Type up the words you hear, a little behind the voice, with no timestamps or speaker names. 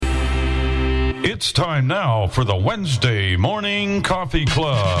It's time now for the Wednesday Morning Coffee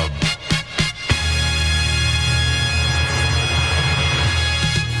Club.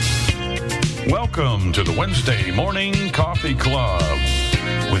 Welcome to the Wednesday Morning Coffee Club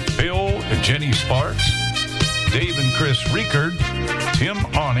with Bill and Jenny Sparks, Dave and Chris Riekert, Tim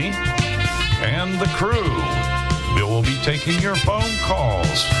Awney, and the crew. Bill will be taking your phone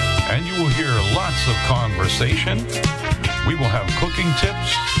calls, and you will hear lots of conversation. We will have cooking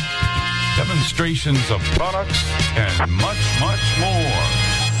tips, demonstrations of products, and much, much more.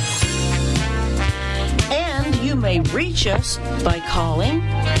 And you may reach us by calling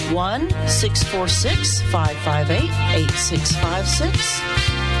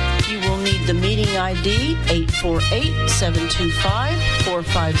 1-646-558-8656. You will need the meeting ID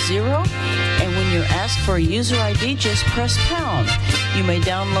 848-725-450. And when you're asked for a user ID, just press pound. You may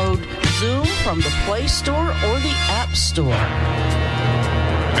download Zoom from the Play Store or the App Store.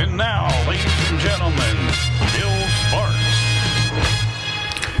 And now, ladies and gentlemen, Bill Sparks.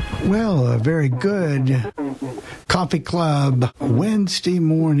 Well, a very good Coffee Club Wednesday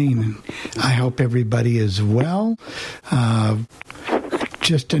morning. I hope everybody is well.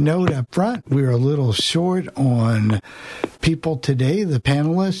 Just a note up front, we're a little short on people today, the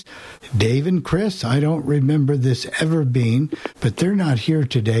panelists. Dave and Chris, I don't remember this ever being, but they're not here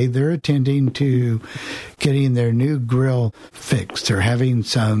today. They're attending to getting their new grill fixed. They're having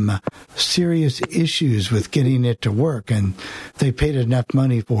some serious issues with getting it to work, and they paid enough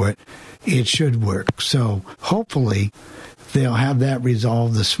money for it. It should work. So hopefully they'll have that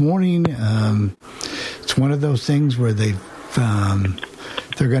resolved this morning. It's one of those things where they're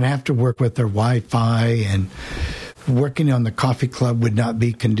going to have to work with their Wi-Fi, and working on the coffee club would not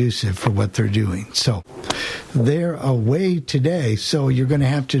be conducive for what they're doing. So they're away today, so you're going to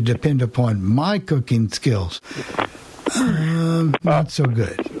have to depend upon my cooking skills. Not so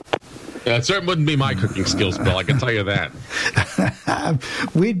good. Yeah, it certainly wouldn't be my cooking skills, Bill. I can tell you that.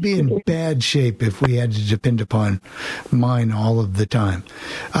 We'd be in bad shape if we had to depend upon mine all of the time.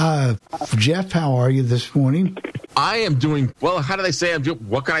 Jeff, how are you this morning? I am doing well. How do they say I'm doing?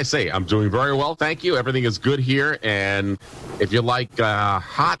 What can I say? I'm doing very well, thank you. Everything is good here, and if you like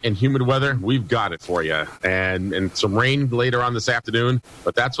hot and humid weather, we've got it for you. And some rain later on this afternoon,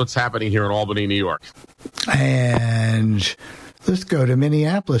 but that's what's happening here in Albany, New York. And let's go to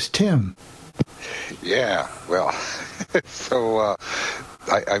Minneapolis. Tim. Yeah, well, so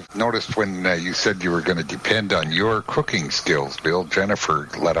I've noticed when you said you were going to depend on your cooking skills, Bill, Jennifer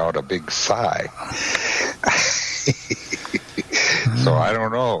let out a big sigh. So I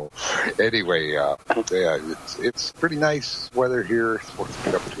don't know. Anyway, yeah, it's pretty nice weather here. It's supposed to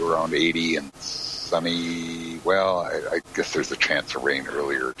get up to around 80 and sunny. Well, I guess there's a chance of rain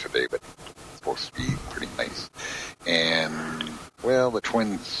earlier today, but it's supposed to be pretty nice. And, well, the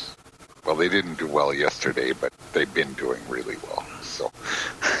Twins, well, they didn't do well yesterday, but they've been doing really well. So,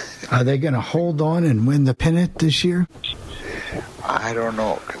 are they going to hold on and win the pennant this year? I don't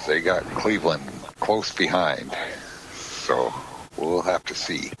know, because they got Cleveland close behind. So we'll have to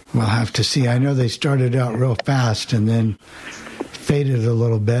see. We'll have to see. I know they started out real fast and then faded a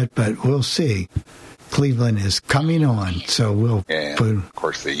little bit, but we'll see. Cleveland is coming on, so we'll... And, of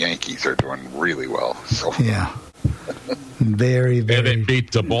course, the Yankees are doing really well. So yeah. Very, very... And they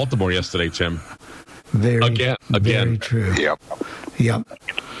beat Baltimore yesterday, Tim. Very, Again. Very true. Yep.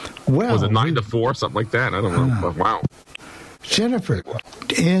 Well... Was it 9-4, something like that? I don't know. Wow. Jennifer,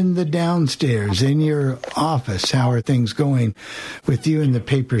 in the downstairs, in your office, how are things going with you and the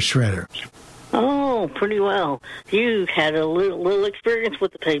paper shredder? Oh, pretty well. You had a little experience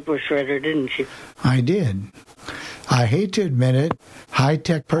with the paper shredder, didn't you? I did. I hate to admit it,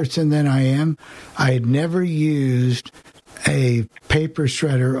 high-tech person that I am, I had never used a paper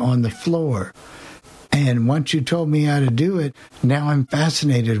shredder on the floor. And once you told me how to do it, now I'm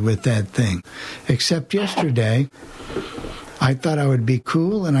fascinated with that thing. Except yesterday, I thought I would be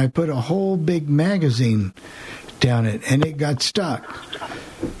cool, and I put a whole big magazine down it, and it got stuck.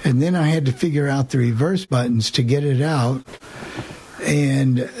 And then I had to figure out the reverse buttons to get it out,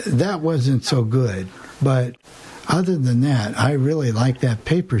 and that wasn't so good. But other than that, I really like that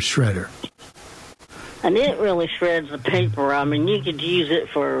paper shredder. And it really shreds the paper. I mean, you could use it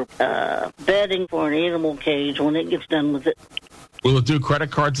for bedding for an animal cage when it gets done with it. Will it do credit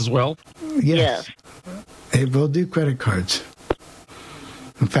cards as well? Yes. It will do credit cards.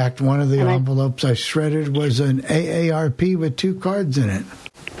 In fact, one of the envelopes I shredded was an AARP with 2 cards in it.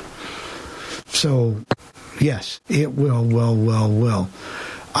 So, yes, it will.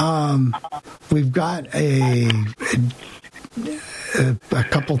 We've got a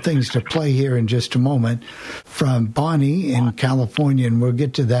couple things to play here in just a moment. from Bonnie in California, and we'll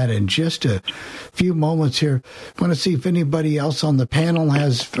get to that in just a few moments here. I want to see if anybody else on the panel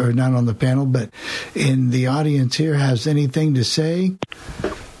has, or not on the panel, but in the audience here has anything to say.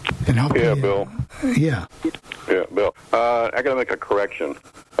 And Bill. Yeah. Yeah, Bill. I got to make a correction.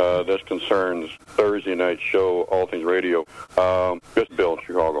 This concerns Thursday night show, All Things Radio. Just Bill,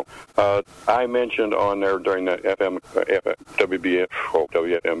 Chicago. I mentioned on there during that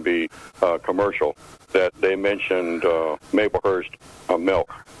WFMB commercial that they mentioned Maplehurst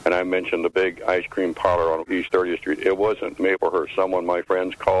milk, and I mentioned the big ice cream parlor on East 30th Street. It wasn't Maplehurst. Someone, my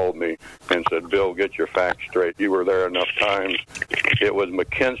friends, called me and said, Bill, get your facts straight. You were there enough times. It was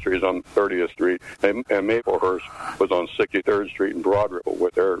McKinstry's on 30th Street, and Maplehurst was on 63rd Street in Broad Ripple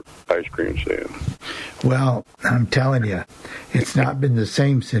with their ice cream stand. Well, I'm telling you, it's not been the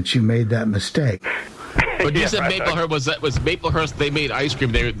same since you made that mistake. But you said Maplehurst was Maplehurst. They made ice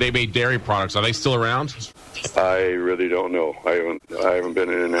cream. They made dairy products. Are they still around? I really don't know. I haven't been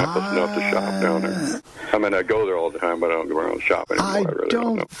in Annapolis enough to shop down there. I mean, I go there all the time, but I don't go around shopping anymore. I really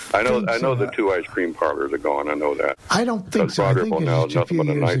don't know. I know the two ice cream parlors are gone. I know that. I don't think so. I think it's just a few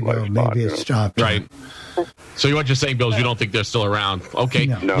years ago. Maybe it stopped. Right. So what you're saying, Bill, is you don't think they're still around? Okay.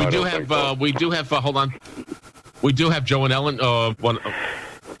 No, we do have. Hold on. We do have Joe and Ellen. Go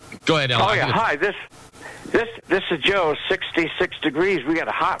ahead, Ellen. Oh yeah. Hi. This is Joe. 66 degrees. We got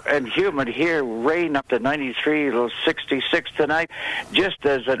hot and humid here. Rain up to 93, a little 66 tonight. Just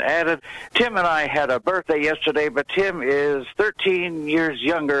as an added, Tim and I had a birthday yesterday, but Tim is 13 years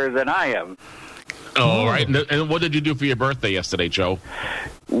younger than I am. Oh, all right. And what did you do for your birthday yesterday, Joe?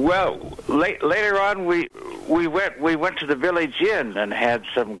 Well, later on, we went to the Village Inn and had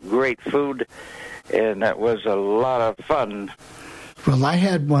some great food, and that was a lot of fun. Well, I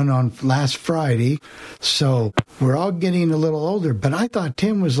had one on last Friday, so we're all getting a little older, but I thought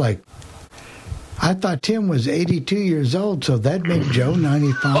Tim was 82 years old, so that'd make Joe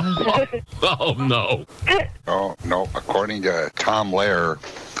 95. Oh, no. Oh, no. According to Tom Lair,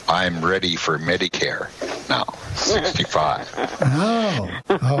 I'm ready for Medicare now, 65. Oh,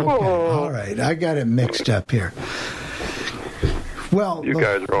 okay. All right. I got it mixed up here. Well, you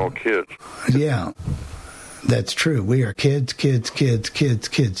guys are all kids. Yeah. That's true. We are kids.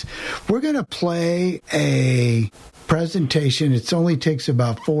 We're going to play a presentation. It only takes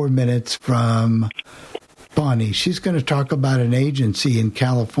about 4 minutes from Bonnie. She's going to talk about an agency in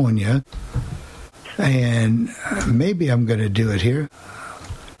California. And maybe I'm going to do it here.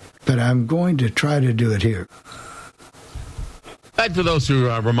 But I'm going to try to do it here. And for those who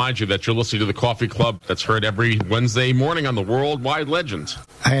remind you that you're listening to the Coffee Club, that's heard every Wednesday morning on the Worldwide Legends.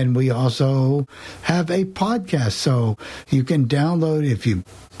 And we also have a podcast, so you can download if you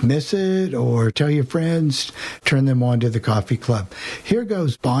miss it or tell your friends, turn them on to the Coffee Club. Here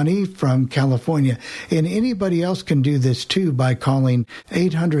goes Bonnie from California. And anybody else can do this too by calling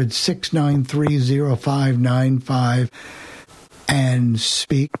 800-693-0595 and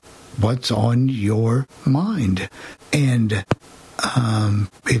speak what's on your mind. And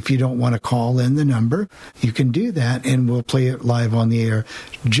if you don't want to call in the number, you can do that, and we'll play it live on the air,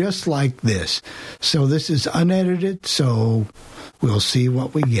 just like this. So this is unedited, so we'll see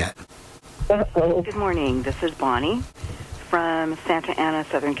what we get. Good morning. This is Bonnie from Santa Ana,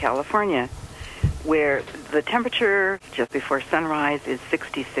 Southern California, where the temperature just before sunrise is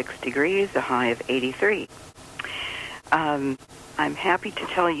 66 degrees, a high of 83. I'm happy to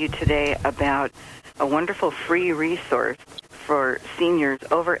tell you today about a wonderful free resource for seniors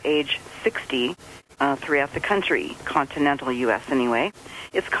over age 60 throughout the country, continental U.S. anyway.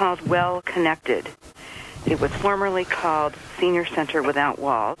 It's called Well Connected. It was formerly called Senior Center Without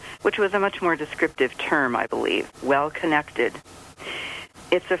Walls, which was a much more descriptive term, I believe. Well Connected.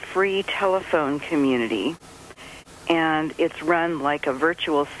 It's a free telephone community, and it's run like a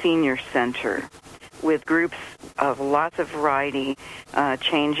virtual senior center with groups of lots of variety,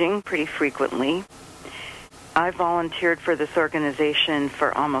 changing pretty frequently. I volunteered for this organization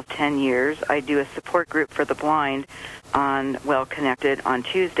for almost 10 years. I do a support group for the blind on Well Connected on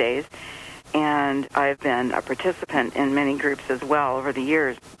Tuesdays, and I've been a participant in many groups as well over the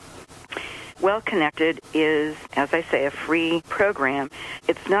years. Well Connected is, as I say, a free program.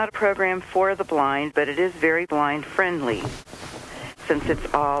 It's not a program for the blind, but it is very blind-friendly since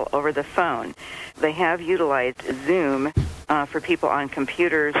it's all over the phone. They have utilized Zoom for people on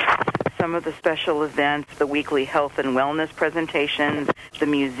computers, some of the special events, the weekly health and wellness presentations, the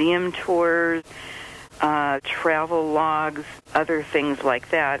museum tours, travel logs, other things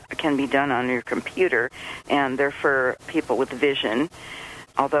like that can be done on your computer, and they're for people with vision,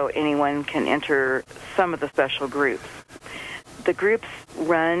 although anyone can enter some of the special groups. The groups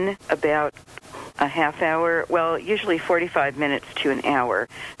run about a half hour, well, usually 45 minutes to an hour.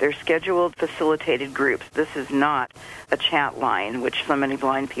 They're scheduled, facilitated groups. This is not a chat line, which so many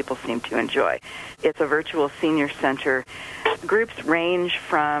blind people seem to enjoy. It's a virtual senior center. Groups range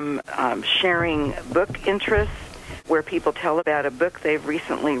from sharing book interests, where people tell about a book they've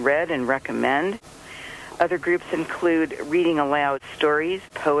recently read and recommend. Other groups include reading aloud stories,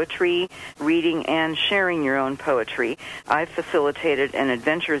 poetry, reading, and sharing your own poetry. I've facilitated an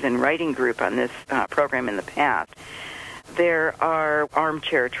Adventures in Writing group on this program in the past. There are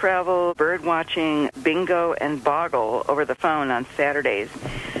armchair travel, bird watching, bingo, and boggle over the phone on Saturdays.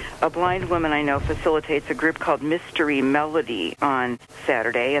 A blind woman I know facilitates a group called Mystery Melody on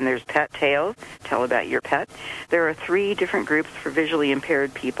Saturday, and there's Pet Tales, tell about your pet. There are 3 different groups for visually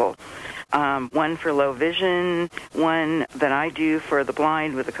impaired people. One for low vision, one that I do for the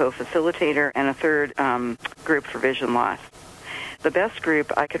blind with a co-facilitator, and a third group for vision loss. The best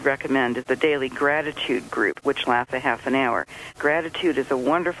group I could recommend is the Daily Gratitude group, which lasts a half an hour. Gratitude is a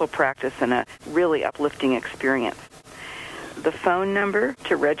wonderful practice and a really uplifting experience. The phone number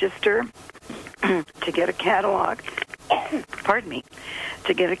to register to get a catalog,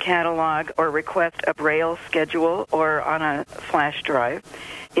 to get a catalog or request a Braille schedule or on a flash drive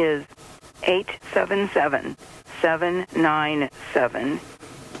is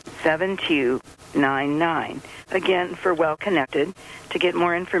 877-797-7299. Again, for Well Connected, to get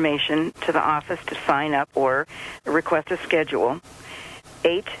more information, to the office to sign up or request a schedule,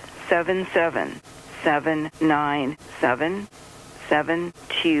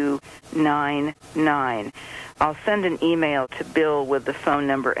 877-797-7299. I'll send an email to Bill with the phone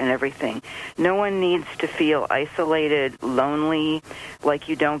number and everything. No one needs to feel isolated, lonely, like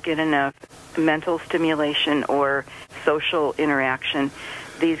you don't get enough mental stimulation or social interaction.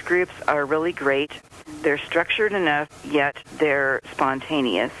 These groups are really great. They're structured enough, yet they're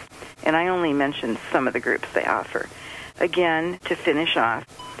spontaneous. And I only mentioned some of the groups they offer. Again, to finish off,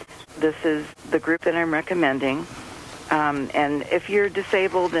 this is the group that I'm recommending. And if you're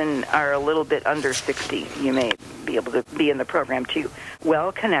disabled and are a little bit under 60, you may be able to be in the program too.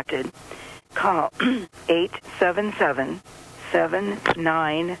 Well Connected, call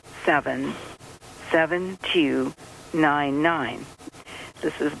 877-797-7299.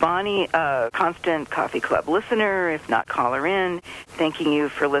 This is Bonnie, a constant Coffee Club listener, if not caller in, thanking you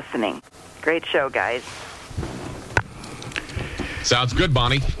for listening. Great show, guys. Sounds good,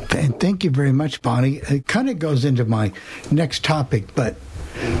 Bonnie. And thank you very much, Bonnie. It kind of goes into my next topic, but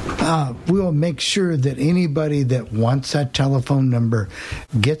we'll make sure that anybody that wants that telephone number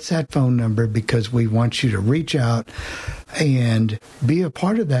gets that phone number, because we want you to reach out and be a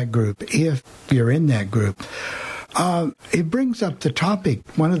part of that group if you're in that group. It brings up the topic,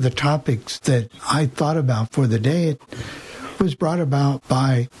 one of the topics that I thought about for the day. It was brought about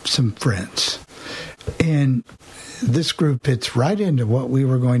by some friends. And this group fits right into what we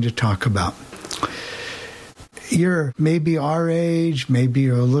were going to talk about. You're maybe our age, maybe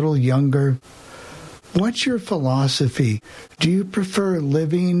you're a little younger. What's your philosophy? Do you prefer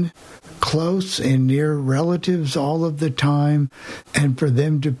living close and near relatives all of the time and for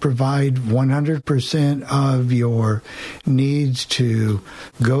them to provide 100% of your needs to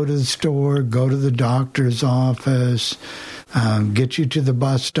go to the store, go to the doctor's office, get you to the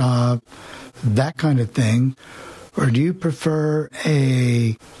bus stop, that kind of thing? Or do you prefer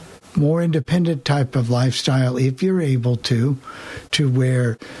a more independent type of lifestyle, if you're able to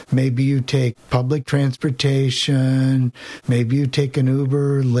where maybe you take public transportation, maybe you take an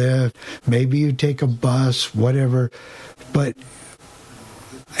Uber or Lyft, maybe you take a bus, whatever,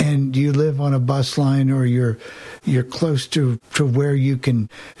 and you live on a bus line, or you're close to where you can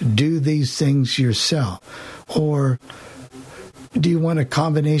do these things yourself? Or do you want a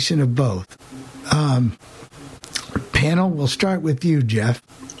combination of both? Panel, we'll start with you, Jeff.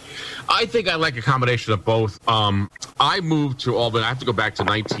 I think I like a combination of both. I moved to Albany. I have to go back to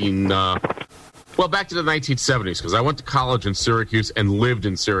back to the 1970s, because I went to college in Syracuse and lived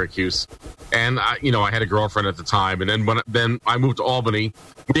in Syracuse. And I had a girlfriend at the time. And then I moved to Albany.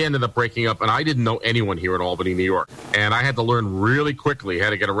 We ended up breaking up, and I didn't know anyone here in Albany, New York. And I had to learn really quickly how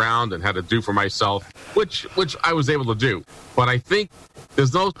to get around and how to do for myself, which I was able to do. But I think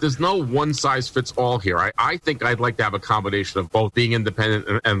there's no one size fits all here. I think I'd like to have a combination of both, being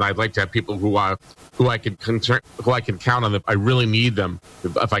independent, and I'd like to have people who I can count on if I really need them,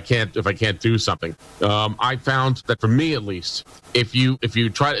 if I can't do something. thing. I found that for me at least, if you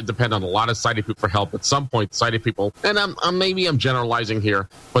try to depend on a lot of sighted people for help, at some point sighted people, and maybe I'm generalizing here,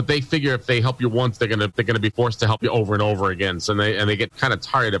 but they figure if they help you once, they're gonna be forced to help you over and over again. So they get kind of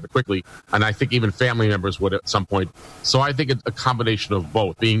tired of it quickly, and I think even family members would at some point. So I think it's a combination of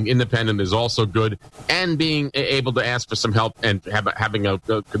both. Being independent is also good, and being able to ask for some help and having a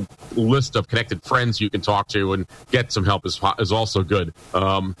list of connected friends you can talk to and get some help is also good.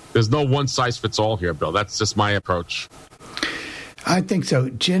 There's no one size fits all here, Bill. That's just my approach. I think so.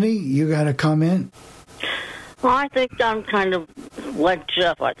 Jenny, you got a comment? Well, I think I'm kind of like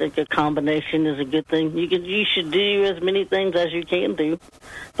Jeff. I think a combination is a good thing. You should do as many things as you can do,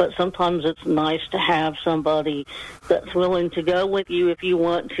 but sometimes it's nice to have somebody that's willing to go with you if you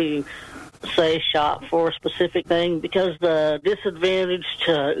want to, say, shop for a specific thing, because the disadvantage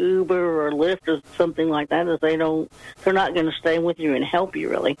to Uber or Lyft or something like that is they're not going to stay with you and help you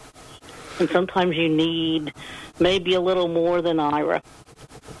really. And sometimes you need maybe a little more than Ira.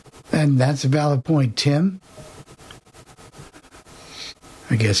 And that's a valid point. Tim?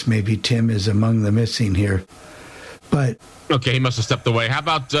 I guess maybe Tim is among the missing here. But okay, he must have stepped away. How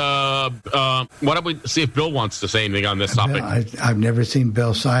about, why don't we see if Bill wants to say anything on this topic? I've never seen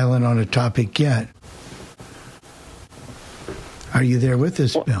Bill silent on a topic yet. Are you there with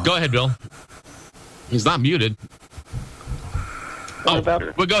us, Bill? Go ahead, Bill. He's not muted. Well,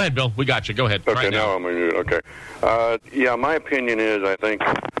 go ahead, Bill. We got you. Go ahead. Okay, right now I'm muted. Okay. Yeah, my opinion is I think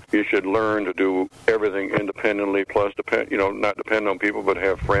you should learn to do everything independently, plus not depend on people, but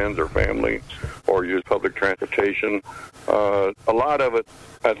have friends or family or use public transportation. A lot of it,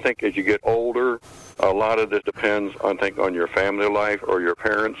 I think, as you get older, a lot of this depends, I think, on your family life or your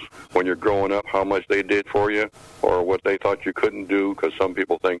parents when you're growing up, how much they did for you or what they thought you couldn't do, because some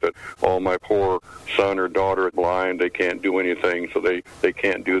people think that, oh, my poor son or daughter is blind, they can't do anything, so they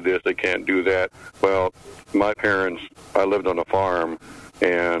can't do this, they can't do that. Well, my parents, I lived on a farm,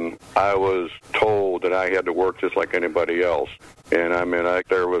 and I was told that I had to work just like anybody else. And I mean,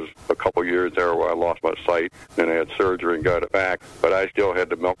 there was a couple years there where I lost my sight, and I had surgery and got it back. But I still had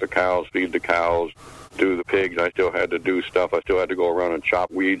to milk the cows, feed the cows, do the pigs. I still had to do stuff. I still had to go around and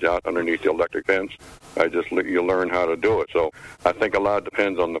chop weeds out underneath the electric fence. You learn how to do it. So I think a lot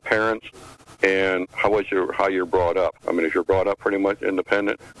depends on the parents and how you're brought up. I mean, if you're brought up pretty much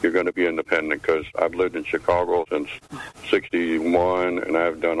independent, you're going to be independent, because I've lived in Chicago since 1961, and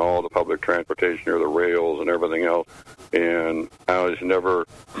I've done all the public transportation or the rails and everything else, and I was never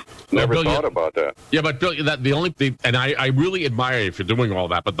Bill, thought about that. Yeah, but Bill, the only thing, and I really admire you for doing all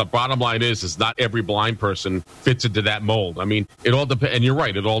that, but the bottom line is not every blind person fits into that mold. I mean, it all depends, and you're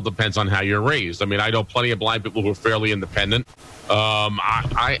right, it all depends on how you're raised. I mean, I know plenty of blind people who are fairly independent.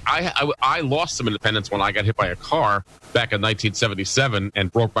 I lost some independence when I got hit by a car back in 1977 and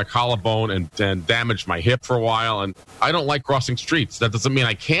broke my collarbone and damaged my hip for a while. And I don't like crossing streets. That doesn't mean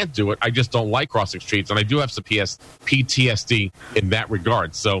I can't do it. I just don't like crossing streets. And I do have some PTSD in that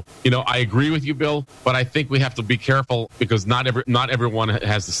regard. So, I agree with you, Bill, but I think we have to be careful, because not everyone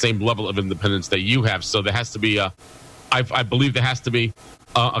has the same level of independence that you have. So there has to be I believe there has to be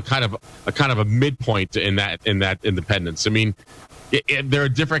a kind of a midpoint in that independence. I mean, there are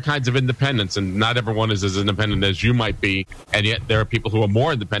different kinds of independence, and not everyone is as independent as you might be, and yet there are people who are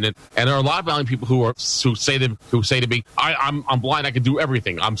more independent, and there are a lot of blind people who say to me, I'm blind, I can do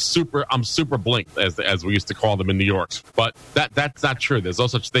everything. I'm super blink, as we used to call them in New York. But that's not true. There's no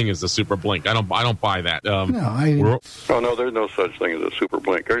such thing as a super blink. I don't buy that. No, there's no such thing as a super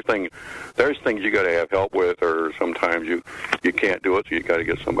blink. There's things you got to have help with, or sometimes you can't do it, so you got to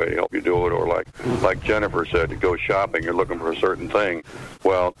get somebody to help you do it. Or like Jennifer said, to go shopping, you're looking for a certain thing.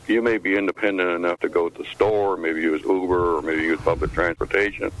 Well, you may be independent enough to go to the store, maybe use Uber, or maybe use public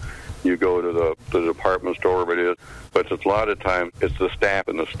transportation. You go to the department store, if it is, but it's a lot of times it's the staff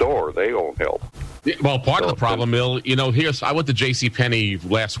in the store. They won't help. Yeah, well, part of the problem, Bill, I went to JCPenney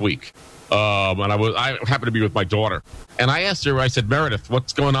last week. And I happened to be with my daughter, and I asked her, I said, Meredith,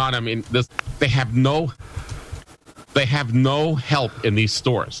 what's going on? I mean, they have no help in these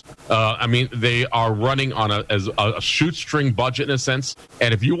stores. I mean, they are running on a shoestring budget in a sense.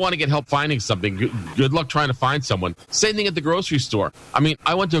 And if you want to get help finding something, good luck trying to find someone. Same thing at the grocery store. I mean,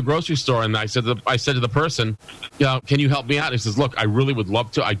 I went to a grocery store and I said to the person, can you help me out? He says, look, I really would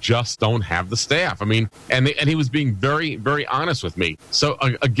love to. I just don't have the staff. I mean, and he was being very, very honest with me. So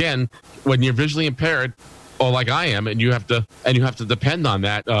again, when you're visually impaired, or like I am, and you have to depend on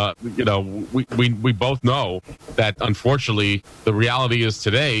that. We both know that unfortunately the reality is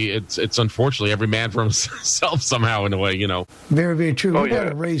today it's unfortunately every man for himself somehow in a way. Very, very true. Oh, We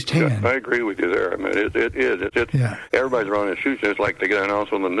got a raised hand. Yeah, I agree with you there. I mean, it is. Everybody's around the shoes. It's like they get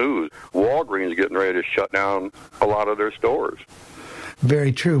announced on the news. Walgreens getting ready to shut down a lot of their stores.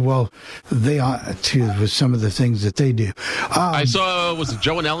 Very true. Well, they are too with some of the things that they do. I saw, was it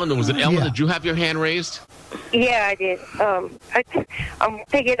Joe and Ellen? Was it Ellen? Yeah. Did you have your hand raised? Yeah, I did. I'm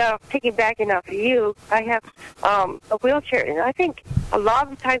piggybacking off of you. I have a wheelchair, and I think a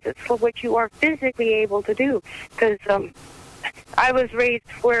lot of times it's for what you are physically able to do. Because I was raised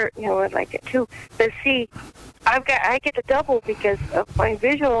where like it too. But see, I get the double because of my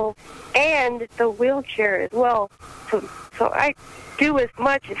visual and the wheelchair as well. So I do as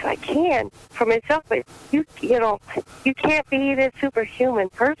much as I can for myself, but you can't be this superhuman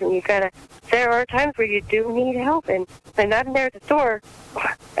person. There are times where you do need help, and when I'm there at the store,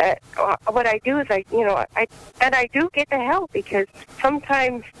 what I do is I do get the help because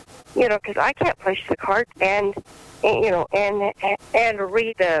sometimes, because I can't push the cart and read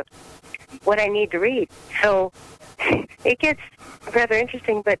what I need to read. So it gets rather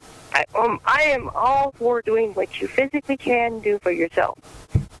interesting, but I am all for doing what you physically can do for yourself.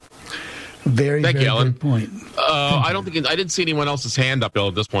 Very, Thank very you, Ellen. good point. I didn't see anyone else's hand up, Bill,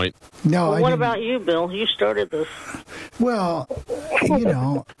 at this point. No, Well, I what didn't. about you, Bill? You started this. Well,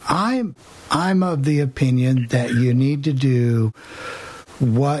 I'm of the opinion that you need to do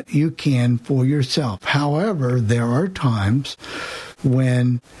what you can for yourself. However, there are times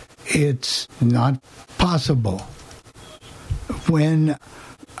when it's not possible. When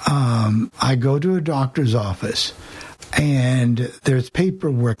I go to a doctor's office and there's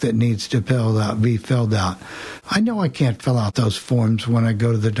paperwork that needs to be filled out, I know I can't fill out those forms when I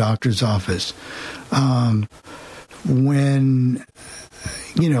go to the doctor's office. When,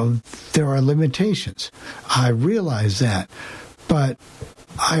 there are limitations. I realize that. But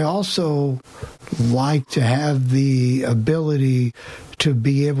I also like to have the ability to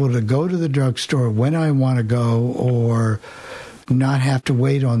be able to go to the drugstore when I want to go, or not have to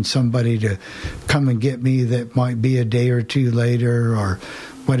wait on somebody to come and get me that might be a day or two later, or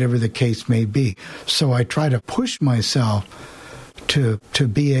whatever the case may be. So I try to push myself to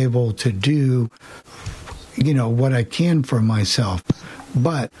be able to do, what I can for myself.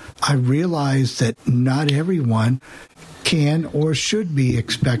 But I realize that not everyone can or should be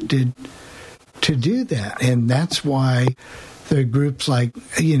expected to do that. And that's why there are groups like,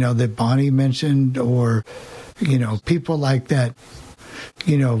 that Bonnie mentioned, or, people like that,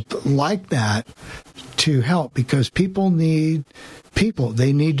 like that to help, because people need people.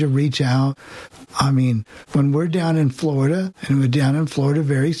 They need to reach out. I mean, when we're down in Florida, and we're down in Florida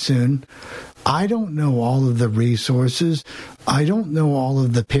very soon, I don't know all of the resources. I don't know all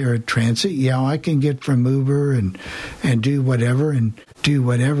of the paratransit. Yeah, I can get from Uber and do whatever,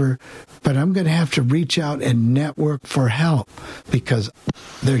 but I'm going to have to reach out and network for help, because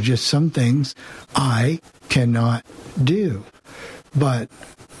there are just some things I cannot do. But,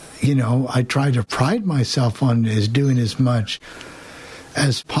 I try to pride myself on as doing as much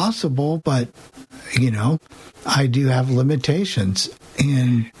as possible, but, I do have limitations,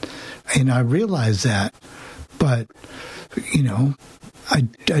 and I realize that. But,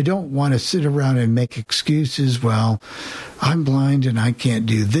 I don't want to sit around and make excuses. Well, I'm blind and I can't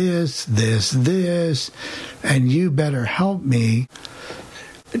do this, and you better help me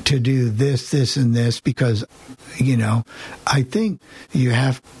to do this, and this, because, I think you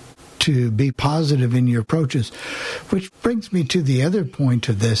have to be positive in your approaches, which brings me to the other point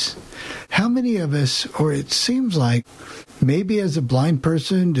of this. How many of us, or it seems like maybe as a blind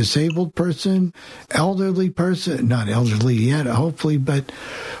person, disabled person, elderly person, not elderly yet, hopefully, but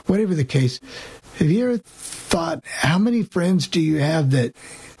whatever the case, have you ever thought, how many friends do you have that,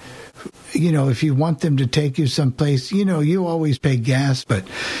 if you want them to take you someplace, you always pay gas, but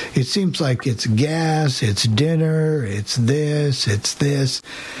it seems like it's gas, it's dinner, it's this.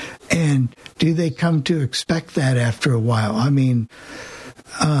 And do they come to expect that after a while? I mean,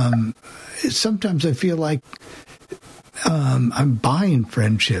 sometimes I feel like I'm buying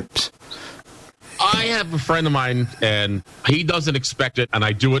friendships. I have a friend of mine, and he doesn't expect it, and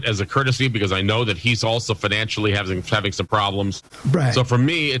I do it as a courtesy because I know that he's also financially having some problems. Right. So for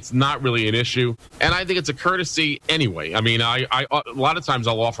me, it's not really an issue, and I think it's a courtesy anyway. I mean, I a lot of times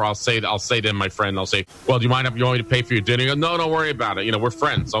I'll say to my friend, I'll say, "Well, do you mind if you want me to pay for your dinner?" He goes, No, don't worry about it. We're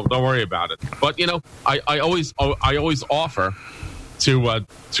friends, so don't worry about it. But I always offer to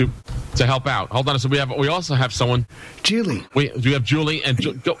help out. Hold on. So we also have someone. Julie. We have Julie, and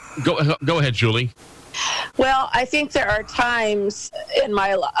go ahead, Julie. Well, I think there are times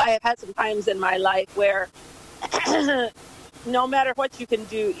I have had some times in my life where no matter what you can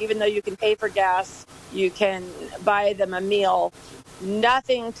do, even though you can pay for gas, you can buy them a meal,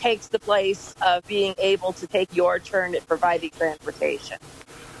 nothing takes the place of being able to take your turn at providing transportation.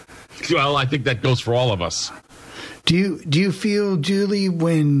 Well, I think that goes for all of us. Do you feel, Julie,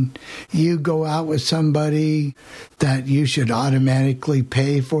 when you go out with somebody that you should automatically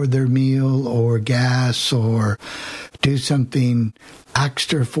pay for their meal or gas or do something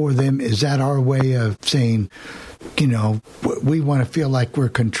extra for them? Is that our way of saying, we want to feel like we're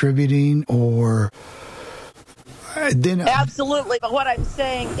contributing, or then? Absolutely. But what I'm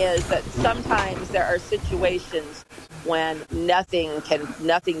saying is that sometimes there are situations when nothing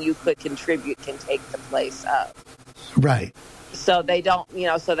you could contribute can take the place of. Right. So they don't,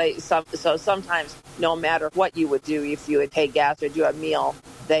 so sometimes no matter what you would do, if you would pay gas or do a meal,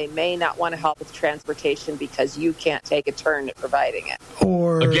 they may not want to help with transportation because you can't take a turn at providing it.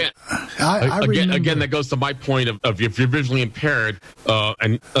 Or again, that goes to my point of if you're visually impaired,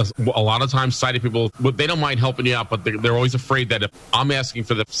 and a lot of times sighted people, they don't mind helping you out, but they're always afraid that if I'm asking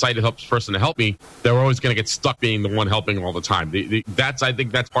for the sighted person to help me, they're always going to get stuck being the one helping all the time. I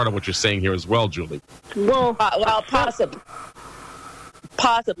think that's part of what you're saying here as well, Julie. Well,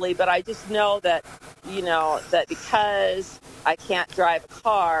 possibly, but I just know that, that because I can't drive a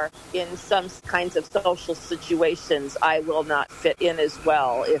car in some kinds of social situations, I will not fit in as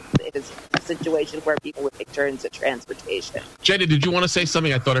well if it is a situation where people would take turns at transportation. Jenny, did you want to say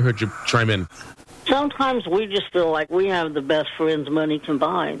something? I thought I heard you chime in. Sometimes we just feel like we have the best friends money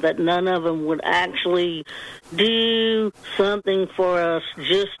combined, that none of them would actually do something for us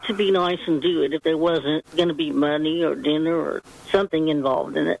just to be nice and do it if there wasn't going to be money or dinner or something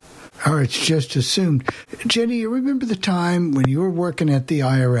involved in it. Or it's just assumed. Jenny, you remember the time when you were working at the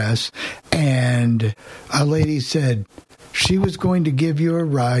IRS and a lady said she was going to give you a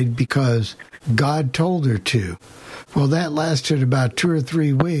ride because God told her to? Well, that lasted about 2 or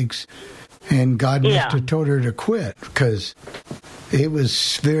 3 weeks. And God must have told her to quit because it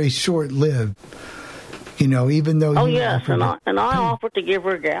was very short-lived, even though Oh, yes, and I offered to give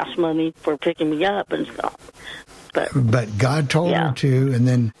her gas money for picking me up and stuff. But God told her to, and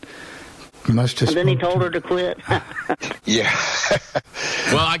then must have... And then he told her to quit. Yeah.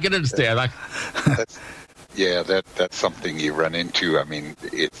 Well, I can understand. That's something you run into. I mean,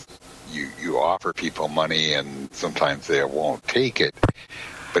 it's you offer people money, and sometimes they won't take it.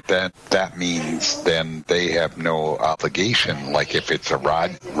 But that means then they have no obligation. Like if it's a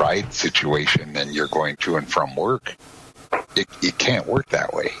ride situation and you're going to and from work, it can't work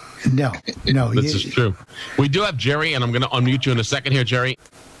that way. No. This is true. We do have Jerry, and I'm going to unmute you in a second here, Jerry.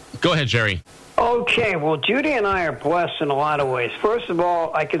 Go ahead, Jerry. Okay, well, Judy and I are blessed in a lot of ways. First of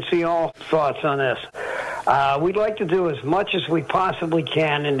all, I can see all thoughts on this. We'd like to do as much as we possibly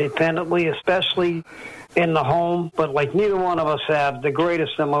can independently, especially in the home, but like neither one of us have the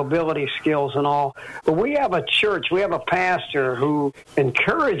greatest of mobility skills and all. But we have a church, we have a pastor who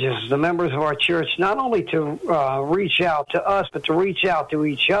encourages the members of our church not only to reach out to us, but to reach out to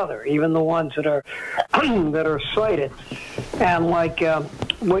each other, even the ones that are that are sighted. And like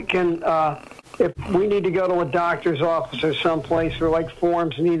we can, if we need to go to a doctor's office or someplace where like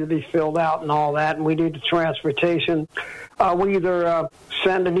forms need to be filled out and all that, and we need the transportation, we either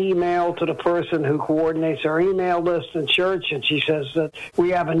send an email to the person who coordinates our email list in church, and she says that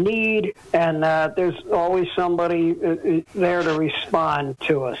we have a need, and there's always somebody there to respond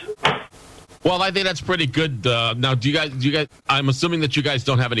to us. Well, I think that's pretty good. Now, do you guys? I'm assuming that you guys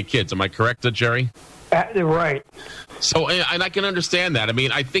don't have any kids. Am I correct, Jerry? Right. So, and I can understand that. I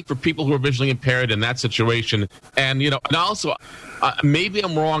mean, I think for people who are visually impaired in that situation, and and also, maybe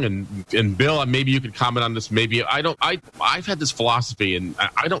I'm wrong, and Bill, maybe you could comment on this. Maybe I've had this philosophy, and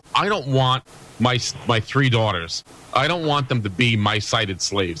I don't want my 3 daughters. I don't want them to be my sighted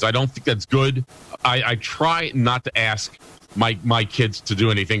slaves. I don't think that's good. I try not to ask my kids to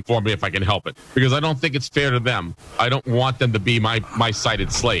do anything for me if I can help it, because I don't think it's fair to them. I don't want them to be my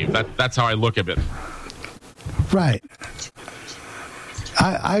sighted slave. That's how I look at it. Right.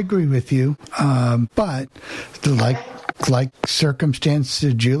 I agree with you, but like circumstance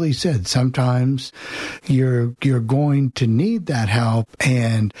Julie said, sometimes you're going to need that help,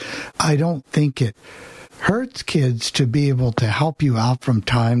 and I don't think it hurts kids to be able to help you out from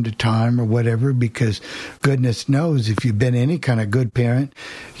time to time or whatever, because goodness knows if you've been any kind of good parent,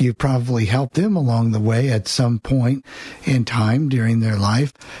 you probably helped them along the way at some point in time during their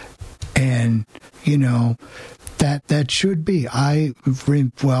life. And, that should be.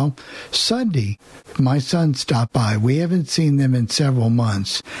 Sunday, my son stopped by. We haven't seen them in several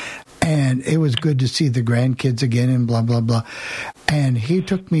months. And it was good to see the grandkids again and blah, blah, blah. And he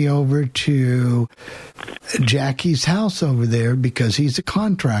took me over to Jackie's house over there because he's a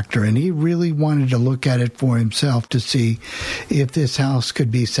contractor and he really wanted to look at it for himself to see if this house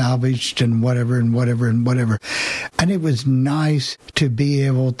could be salvaged and whatever and whatever and whatever. And it was nice to be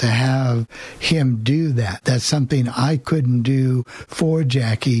able to have him do that. That's something I couldn't do for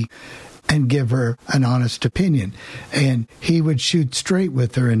Jackie and give her an honest opinion. And he would shoot straight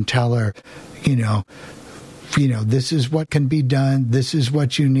with her and tell her, you know, this is what can be done. This is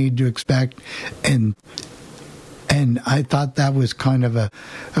what you need to expect. And I thought that was kind of a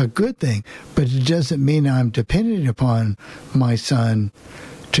good thing. But it doesn't mean I'm dependent upon my son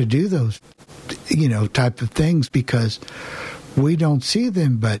to do those, type of things because we don't see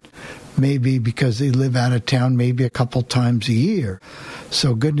them, but maybe because they live out of town maybe a couple times a year.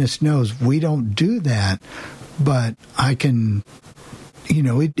 So goodness knows we don't do that, but I can,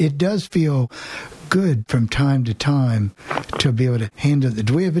 it does feel good from time to time to be able to handle it.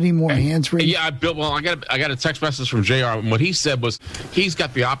 Do we have any more hands raised? Yeah, Bill. Well, I got a text message from JR. And what he said was he's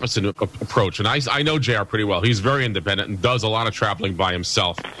got the opposite approach, and I know JR pretty well. He's very independent and does a lot of traveling by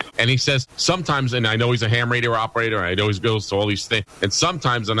himself. And he says sometimes, and I know he's a ham radio operator, and I know he goes to all these things. And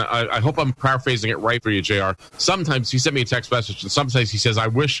sometimes, and I hope I'm paraphrasing it right for you, JR. Sometimes he sent me a text message, and sometimes he says,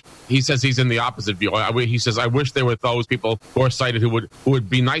 he says he's in the opposite view. He says, I wish there were those people who are sighted who would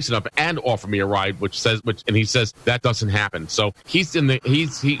be nice enough and offer me a ride, and he says that doesn't happen. So he has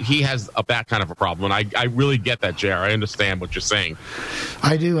that kind of a problem, and I really get that, JR. I understand what you're saying.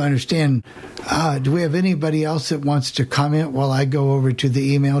 I do understand. Do we have anybody else that wants to comment while I go over to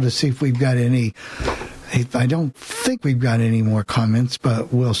the email to see if we've got any? I don't think we've got any more comments,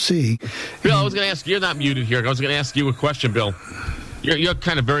 but we'll see. Bill, I was going to ask, you're not muted here. I was going to ask you a question, Bill. You're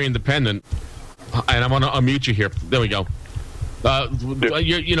kind of very independent, and I'm going to unmute you here. There we go.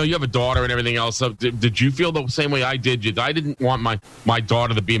 You have a daughter and everything else. So did you feel the same way I did? I didn't want my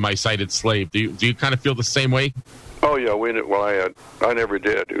daughter to be my sighted slave. Do you kind of feel the same way? Oh yeah, I never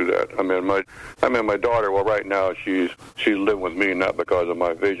did do that. I mean, my daughter. Well, right now she's living with me not because of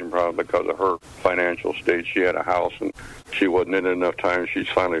my vision problem, because of her financial state. She had a house and she wasn't in it enough time. She's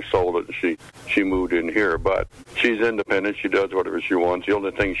finally sold it and she moved in here. But she's independent. She does whatever she wants. The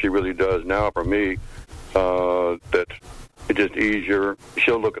only thing she really does now for me that it's just easier.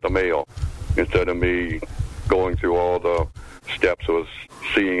 She'll look at the mail instead of me going through all the steps of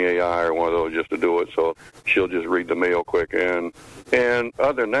seeing AI or one of those just to do it. So she'll just read the mail quick. And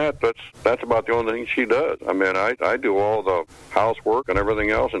other than that, that's about the only thing she does. I mean, I do all the housework and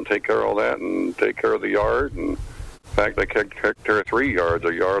everything else and take care of all that and take care of the yard. And in fact, I take care of 3 yards,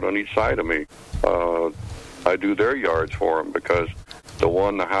 a yard on each side of me. I do their yards for them because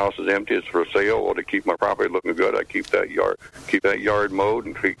the house is empty, it's for sale. Well, to keep my property looking good, I keep that yard mowed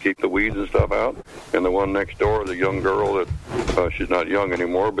and keep the weeds and stuff out. And the one next door, the young girl that she's not young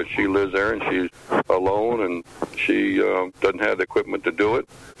anymore, but she lives there and she's alone and she doesn't have the equipment to do it.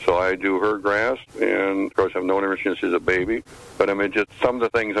 So I do her grass, and of course I've known her since she's a baby. But I mean, just some of the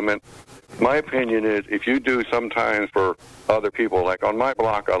things. I mean, my opinion is if you do sometimes for other people, like on my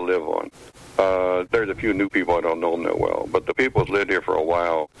block I live on. There's a few new people, I don't know them that well, but the people that lived here for a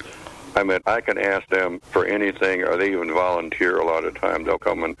while, I mean, I can ask them for anything, or they even volunteer a lot of times. They'll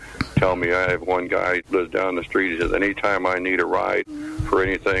come and tell me. I have one guy who lives down the street. He says, anytime I need a ride for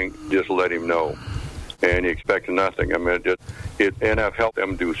anything, just let him know. And he expects nothing. I mean, and I've helped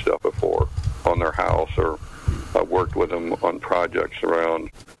them do stuff before on their house, or I've worked with them on projects around.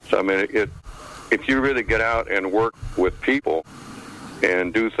 So, I mean, if you really get out and work with people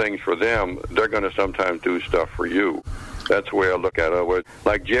and do things for them, they're going to sometimes do stuff for you. That's the way I look at it.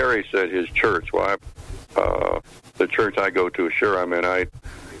 Like Jerry said, his church. Well, the church I go to, sure, I mean,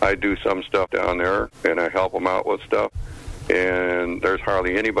 I do some stuff down there, and I help them out with stuff. And there's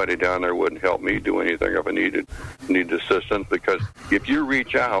hardly anybody down there wouldn't help me do anything if I need assistance. Because if you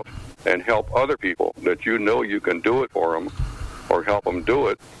reach out and help other people that you know you can do it for them, or help them do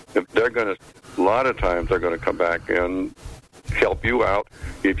it, a lot of times they're going to come back and help you out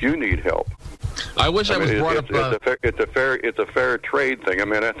if you need help. I wish I was brought up. It's a fair trade thing. I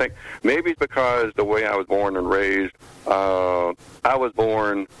mean, I think maybe it's because the way I was born and raised. I was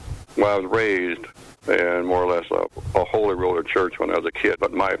raised in more or less a Holy Roller church when I was a kid.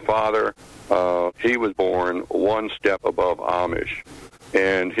 But my father, he was born one step above Amish,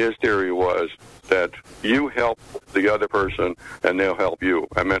 and his theory was that you help the other person and they'll help you.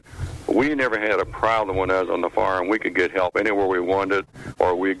 I mean, we never had a problem when I was on the farm. We could get help anywhere we wanted,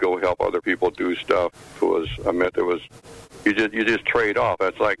 or we'd go help other people do stuff. There was You just trade off.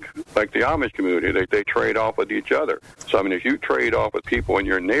 That's like the Amish community. They trade off with each other. So, I mean, if you trade off with people in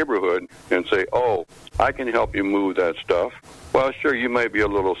your neighborhood and say, oh, I can help you move that stuff, well, sure, you might be a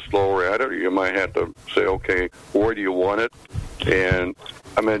little slower at it, or you might have to say, okay, where do you want it? And,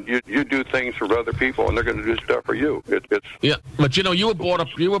 I mean, you do things for other people, and they're going to do stuff for you. Yeah, but you were brought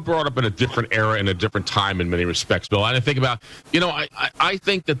up in a different era and a different time in many respects, Bill. And I think about, I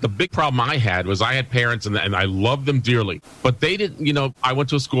think that the big problem I had was I had parents, and I loved them dearly, but they didn't. I went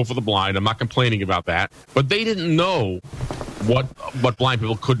to a school for the blind. I'm not complaining about that, but they didn't know what blind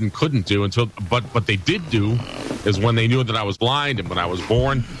people could and couldn't do until. But what they did do is when they knew that I was blind and when I was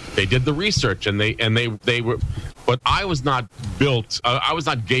born, they did the research and they were. But I was not built. I was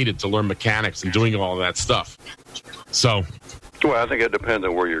not gated to learn mechanics and doing all of that stuff. So, well, I think it depends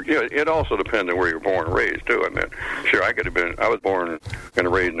on where you're. It also depends on where you're born and raised too. I mean, sure, I could have been. I was born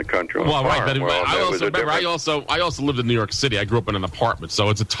and raised in the country. Well, right, but I also lived in New York City. I grew up in an apartment, so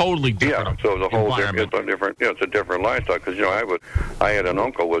it's a totally different. Yeah, so it's a whole different. It's a different. It's a different lifestyle because I had an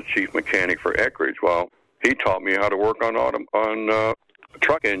uncle was chief mechanic for Eckridge. Well, he taught me how to work on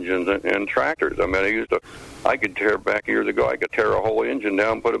truck engines and tractors. I mean, I could tear back years ago. I could tear a whole engine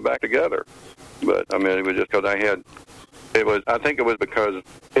down and put it back together. But I mean, it was just because I think it was because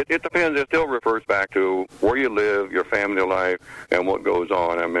it depends. It still refers back to where you live, your family life, and what goes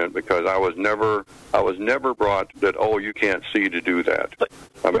on. I mean, because I was never brought that, oh, you can't see to do that. But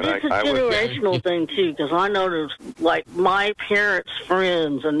it's a generational thing too, because I noticed like my parents'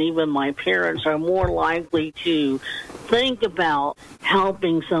 friends and even my parents are more likely to think about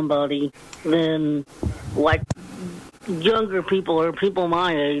helping somebody than like younger people or people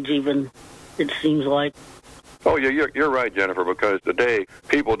my age even, it seems like. Oh, yeah, you're right, Jennifer, because today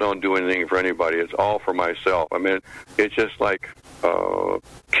people don't do anything for anybody. It's all for myself. I mean, it's just like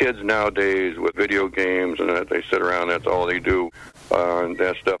kids nowadays with video games and that they sit around, that's all they do, and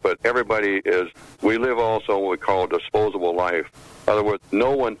that stuff. But we live also what we call a disposable life. In other words,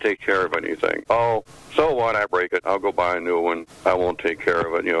 no one takes care of anything. Oh, so what? I break it. I'll go buy a new one. I won't take care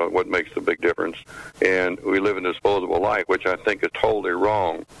of it. What makes the big difference? And we live in a disposable life, which I think is totally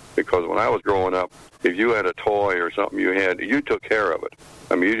wrong. Because when I was growing up, if you had a toy or something you took care of it.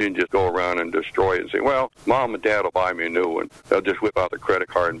 I mean, you didn't just go around and destroy it and say, well, Mom and Dad will buy me a new one. They'll just whip out the credit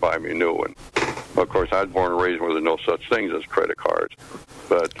card and buy me a new one. Of course, I was born and raised where there's no such things as credit cards.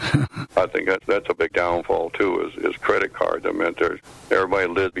 But I think that's a big downfall, too, is credit cards. I mean, everybody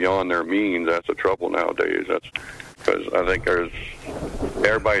lives beyond their means. That's the trouble nowadays. That's because I think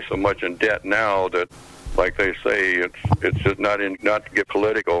everybody's so much in debt now that, like they say, it's just not to get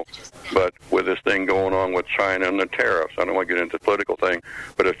political, but with this thing going on with China and the tariffs, I don't want to get into the political thing,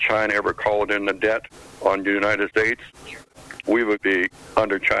 but if China ever called in the debt on the United States, we would be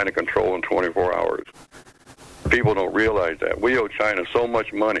under China control in 24 hours. People don't realize that. We owe China so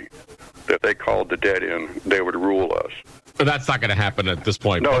much money that if they called the debt in, they would rule us. But that's not going to happen at this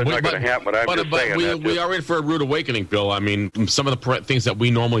point. No, it's not going to happen. I'm just saying we are in for a rude awakening, Bill. I mean, some of the things that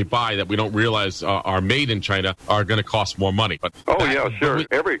we normally buy that we don't realize are made in China are going to cost more money. But sure.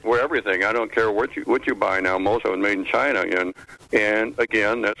 Everything. I don't care what you buy now. Most of it's made in China, and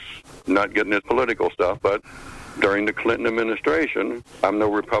again, that's not getting into political stuff, but. During the Clinton administration, I'm no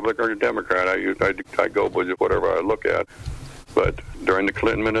Republican or Democrat. I go with whatever I look at. But during the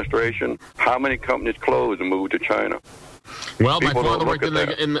Clinton administration, how many companies closed and moved to China? Well, my father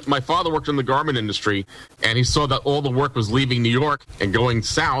worked in the garment industry, and he saw that all the work was leaving New York and going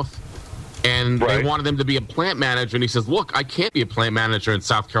south. And they wanted him to be a plant manager. And he says, look, I can't be a plant manager in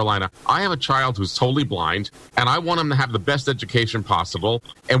South Carolina. I have a child who's totally blind, and I want him to have the best education possible.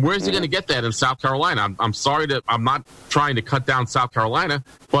 And where's he going to get that in South Carolina? I'm not trying to cut down South Carolina,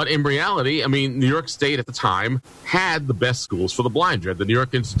 but in reality, I mean, New York State at the time had the best schools for the blind. You had the New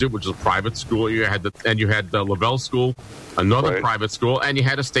York Institute, which is a private school. You had the Lavelle School, another private school, and you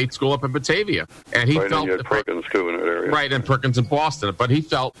had a state school up in Batavia. And he felt... And you had Perkins, too, in that area. Right, and Perkins in Boston. But he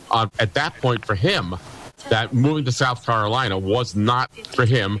felt at that point for him that moving to South Carolina was not for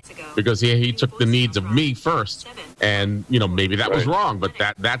him because he took the needs of me first, and maybe that was wrong, but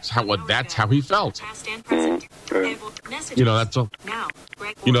that's how he felt. That's all.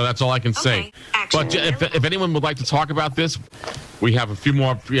 That's all I can say. But if anyone would like to talk about this, we have a few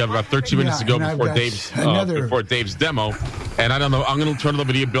more. We have about 13 minutes to go before Dave's demo. And I don't know. I'm going to turn it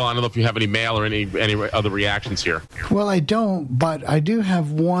over to you, Bill. I don't know if you have any mail or any other reactions here. Well, I don't, but I do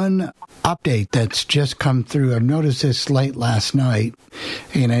have one update that's just come through. I noticed this late last night,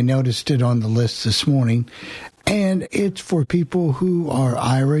 and I noticed it on the list this morning. And it's for people who are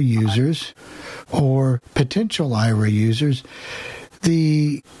IRA users or potential IRA users.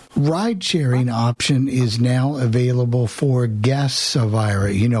 The ride-sharing option is now available for guests of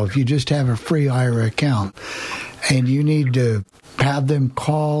IRA. You know, if you just have a free IRA account and you need to have them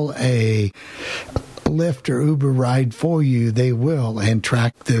call a Lyft or Uber ride for you, they will, and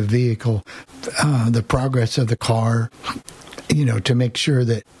track the vehicle, the progress of the car, you know, to make sure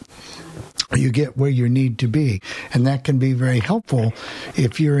that you get where you need to be. And that can be very helpful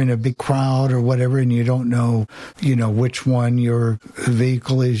if you're in a big crowd or whatever and you don't know, you know, which one your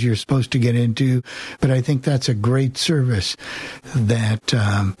vehicle is you're supposed to get into. But I think that's a great service that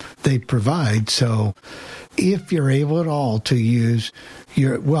they provide. So if you're able at all to use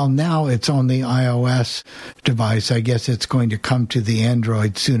now it's on the iOS device. I guess it's going to come to the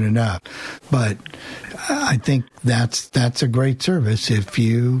Android soon enough. But I think that's a great service if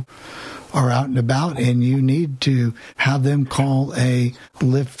you are out and about and you need to have them call a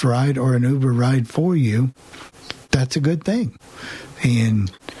Lyft ride or an Uber ride for you. That's a good thing. And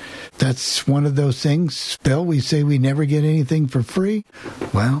that's one of those things, Bill, we say we never get anything for free.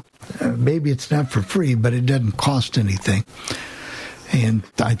 Well, maybe it's not for free, but it doesn't cost anything. And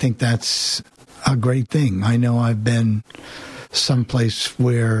I think that's a great thing. I know I've been someplace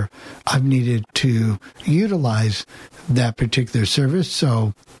where I've needed to utilize that particular service,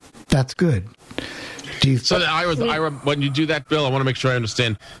 so that's good. So Ira, when you do that, Bill, I want to make sure I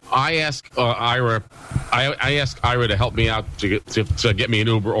understand. I ask Ira to help me out to get me an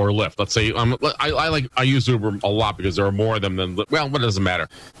Uber or a Lyft. Let's say I use Uber a lot because there are more of them than Lyft. Well, what doesn't matter.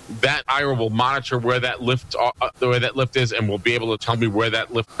 That Ira will monitor where that Lyft is, and will be able to tell me where that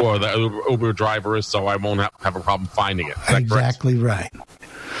Lyft or the Uber driver is, so I won't have a problem finding it. Is that exactly correct? Right.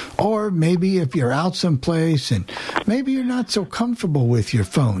 Or maybe if you're out someplace and maybe you're not so comfortable with your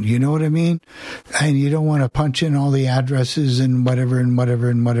phone, you know what I mean? And you don't want to punch in all the addresses and whatever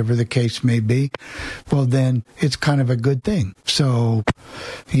the case may be. Well, then it's kind of a good thing. So,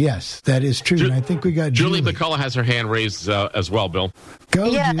 yes, that is true. And I think we got Julie McCullough has her hand raised as well, Bill. Go,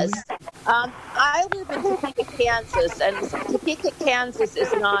 yes. Julie. I live in Topeka, Kansas, and Topeka, Kansas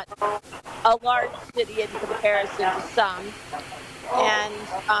is not a large city in comparison to some. And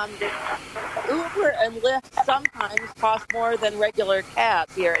Uber and Lyft sometimes cost more than regular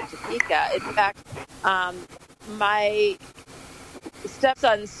cabs here in Topeka. In fact, my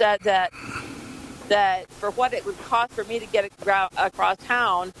stepson said that for what it would cost for me to get across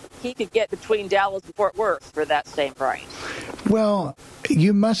town, he could get between Dallas and Fort Worth for that same price. Well,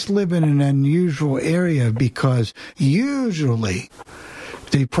 you must live in an unusual area because usually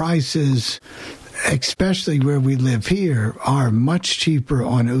the prices, especially where we live here, are much cheaper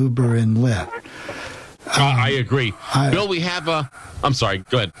on Uber and Lyft. I agree. Bill, we have I'm sorry,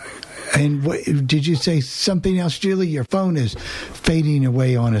 go ahead. And did you say something else, Julie? Your phone is fading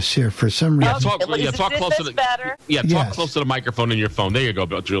away on us here for some reason. Talk close to the better. Yeah, talk close to the microphone in your phone. There you go,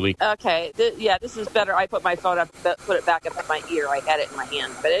 Julie. Okay, this is better. I put my phone up, put it back up in my ear. I had it in my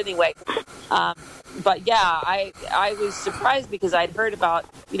hand, but anyway. But yeah, I was surprised because I'd heard about,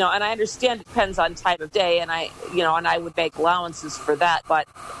 and I understand it depends on time of day, and I would make allowances for that, but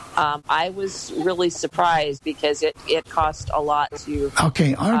I was really surprised because it cost a lot to.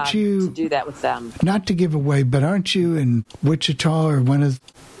 Okay, aren't you to do that with them? Not to give away, but aren't you in Wichita or one of?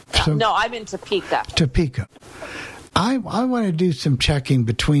 No, I'm in Topeka. Topeka. I want to do some checking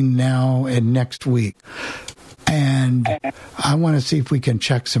between now and next week. And I want to see if we can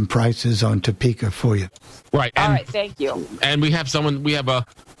check some prices on Topeka for you. Right. All right. Thank you. And we have someone. We have a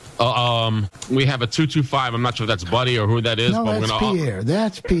 225. I'm not sure if that's Buddy or who that is. No, but that's Pierre.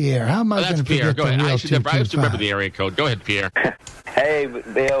 That's Pierre. How am I going to forget Go ahead. the real I used to remember 225? the area code. Go ahead, Pierre. Hey,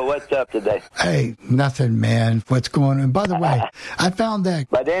 Bill, what's up today? Hey, nothing, man. What's going on? By the way, I found that.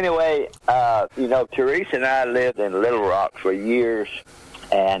 But anyway, Teresa and I lived in Little Rock for years,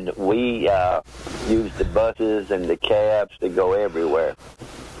 and we used the buses and the cabs to go everywhere.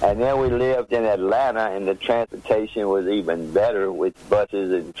 And then we lived in Atlanta, and the transportation was even better with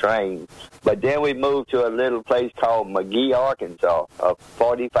buses and trains. But then we moved to a little place called McGee, Arkansas, of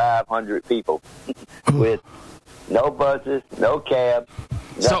 4,500 people with no buses, no cabs.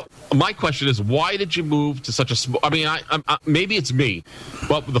 So my question is, why did you move to such a small? I mean, maybe it's me,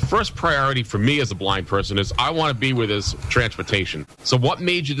 but the first priority for me as a blind person is I want to be where there's transportation. So what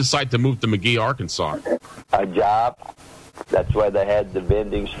made you decide to move to McGee, Arkansas? A job. That's where they had the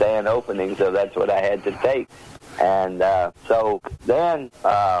vending stand opening, so that's what I had to take. And so then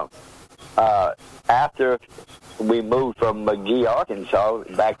after we moved from McGee, Arkansas,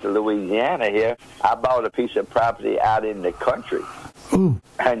 back to Louisiana here, I bought a piece of property out in the country. Ooh.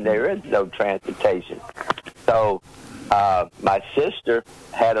 And there is no transportation. So My sister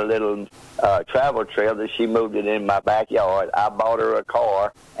had a little travel trailer. She moved it in my backyard. I bought her a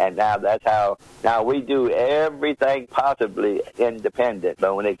car, and now that's how. Now we do everything possibly independent.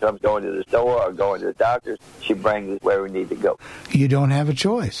 But when it comes going to the store or going to the doctor's, she brings us where we need to go. You don't have a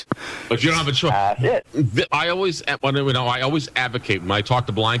choice. But you don't have a choice. That's it. I always advocate when I talk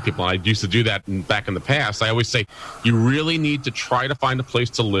to blind people. I used to do that back in the past. I always say you really need to try to find a place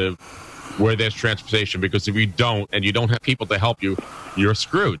to live where there's transportation, because if you don't, and you don't have people to help you, you're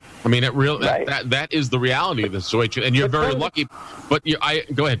screwed. I mean, that is the reality of the situation, and you're very lucky. But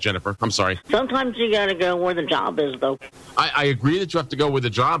go ahead, Jennifer. I'm sorry. Sometimes you got to go where the job is, though. I agree that you have to go where the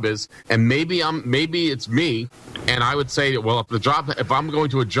job is, and maybe it's me, and I would say, well, if I'm going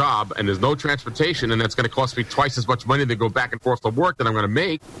to a job and there's no transportation, and that's going to cost me twice as much money to go back and forth to work that I'm going to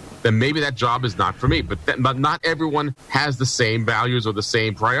make, then maybe that job is not for me. But not everyone has the same values or the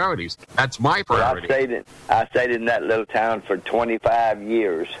same priorities. That's my priority. Well, I stayed in that little town for 25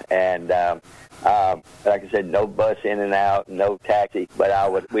 years, and like I said, no bus in and out, no taxi.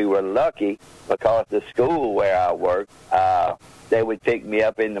 But we were lucky because the school where I worked, they would pick me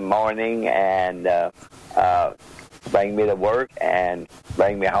up in the morning and bring me to work and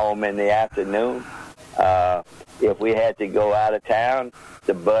bring me home in the afternoon. If we had to go out of town,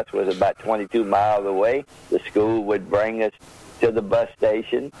 the bus was about 22 miles away. The school would bring us to the bus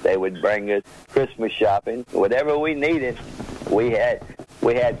station. They would bring us Christmas shopping. Whatever we needed, we had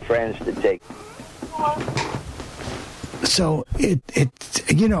friends to take. So it's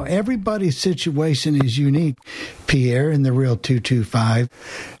everybody's situation is unique, Pierre, in the Real 225,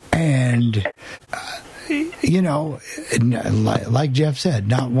 and like Jeff said,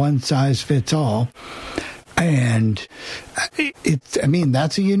 not one size fits all. And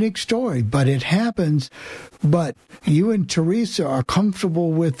that's a unique story, but it happens. But you and Teresa are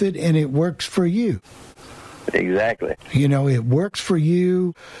comfortable with it, and it works for you. Exactly. It works for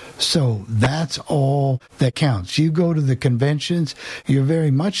you, so that's all that counts. You go to the conventions, you're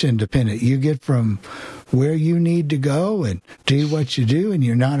very much independent. You get from where you need to go and do what you do, and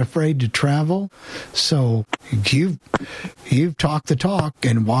you're not afraid to travel. So you've talked the talk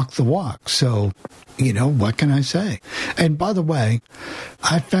and walked the walk. So, what can I say? And by the way,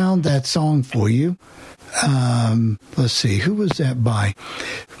 I found that song for you. Let's see, who was that by?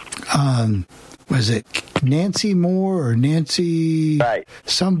 Was it Nancy Moore or Nancy? Right.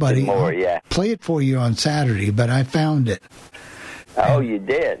 Somebody. Moore, yeah. Play it for you on Saturday, but I found it. Oh, you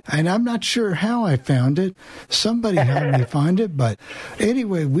did? And I'm not sure how I found it. Somebody helped me find it, but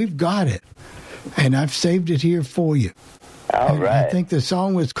anyway, we've got it. And I've saved it here for you. All right. I think the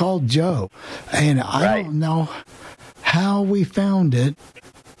song was called Joe. And I don't know how we found it,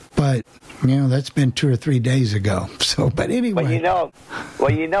 but that's been 2 or 3 days ago. So, but anyway. I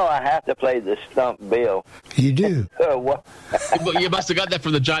have to play the Stump Bill. You do? You must have got that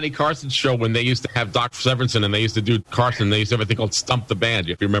from the Johnny Carson show when they used to have Doc Severinsen and they used to do Carson. They used to have a thing called Stump the Band,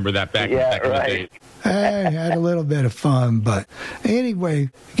 if you remember that back in the day. I had a little bit of fun, but anyway,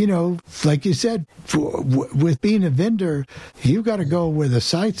 like you said, with being a vendor, you've got to go where the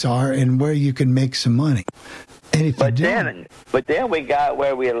sites are and where you can make some money. And but then we got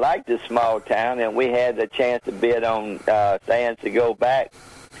where we liked the small town, and we had the chance to bid on stands to go back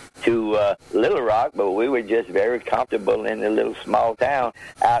to Little Rock, but we were just very comfortable in the little small town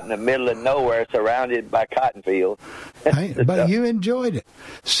out in the middle of nowhere, surrounded by cotton fields. But you enjoyed it,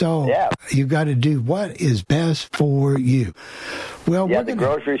 so you got to do what is best for you. Well, the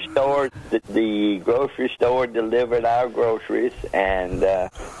grocery store, the grocery store delivered our groceries, and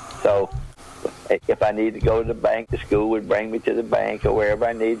so. If I need to go to the bank, the school would bring me to the bank or wherever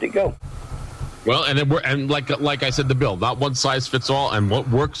I need to go. Well, and like I said, the bill, not one size fits all, and what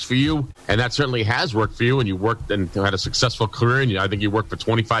works for you, and that certainly has worked for you, and you worked and had a successful career, and I think you worked for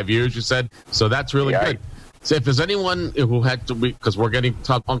 25 years, you said, so that's really good. So if there's anyone who had to, because we're getting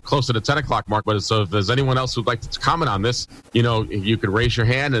close to the 10 o'clock mark, but so if there's anyone else who'd like to comment on this, you could raise your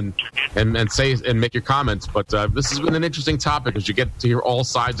hand and say and make your comments. But this has been an interesting topic because you get to hear all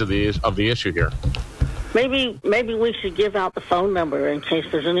sides of the issue here. Maybe we should give out the phone number in case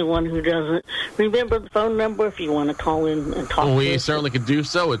there's anyone who doesn't remember the phone number if you want to call in and talk to us. We certainly could do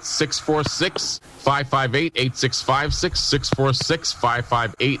so. It's 646-558-8656,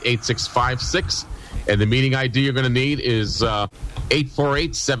 646-558-8656. And the meeting ID you're going to need is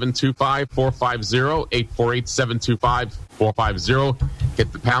 848-725-450, 848-725-450.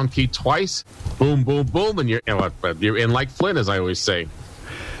 Hit the pound key twice. Boom, boom, boom, and you're in like Flynn, as I always say.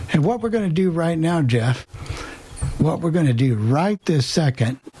 And what we're going to do right now, Jeff, what we're going to do right this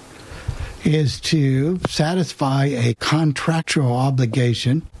second is to satisfy a contractual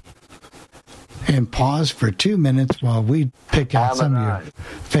obligation. and pause for 2 minutes while we pick out some of your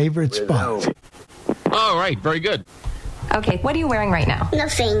favorite spots. All right, very good. Okay, what are you wearing right now?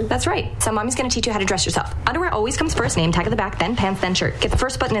 Nothing. That's right. So Mommy's going to teach you how to dress yourself. Underwear always comes first, name tag at the back, then pants, then shirt. Get the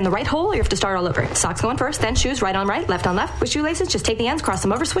first button in the right hole or you have to start all over. Socks going first, then shoes, right on right, left on left. With shoelaces, just take the ends, cross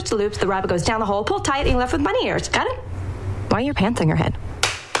them over, switch the loops, the rabbit goes down the hole, pull tight, and you're left with bunny ears. Got it? Why are your pants on your head?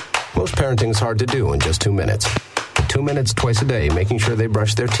 Most parenting's hard to do in just 2 minutes. 2 minutes twice a day making sure they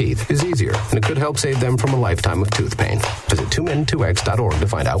brush their teeth is easier, and it could help save them from a lifetime of tooth pain. Visit 2min2x.org to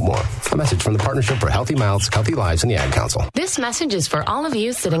find out more. A message from the Partnership for Healthy Mouths, Healthy Lives, and the Ad Council. This message is for all of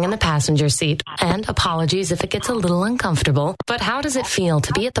you sitting in the passenger seat. And apologies if it gets a little uncomfortable. But how does it feel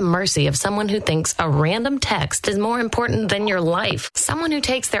to be at the mercy of someone who thinks a random text is more important than your life? Someone who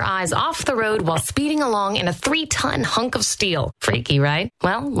takes their eyes off the road while speeding along in a 3-ton hunk of steel. Freaky, right?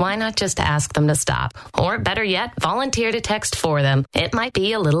 Well, why not just ask them to stop? Or better yet, volunteer to text for them. It might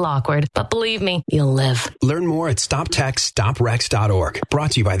be a little awkward, but believe me, you'll live. Learn more at StopTextStopWrecks.org.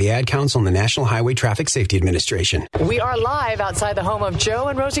 Brought to you by the Ad Council and the National Highway Traffic Safety Administration. We are live outside the home of Joe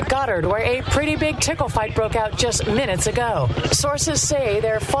and Rosie Goddard, where a pretty big tickle fight broke out just minutes ago. Sources say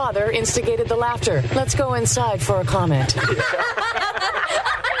their father instigated the laughter. Let's go inside for a comment.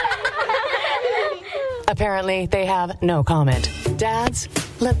 Apparently, they have no comment. Dads,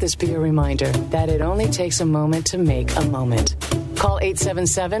 let this be a reminder that it only takes a moment to make a moment. Call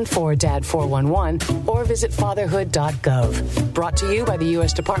 877-4DAD-411 or visit fatherhood.gov. Brought to you by the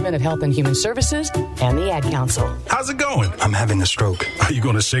U.S. Department of Health and Human Services and the Ad Council. How's it going? I'm having a stroke. Are you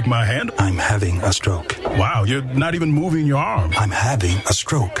going to shake my hand? I'm having a stroke. Wow, you're not even moving your arm. I'm having a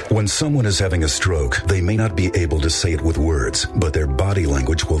stroke. When someone is having a stroke, they may not be able to say it with words, but their body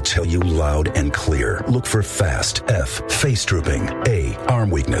language will tell you loud and clear. Look for FAST. F, face drooping. A, arm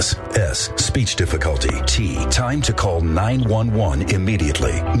weakness. S, speech difficulty. T, time to call 911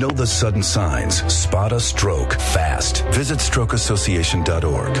 immediately. Know the sudden signs. Spot a stroke fast. Visit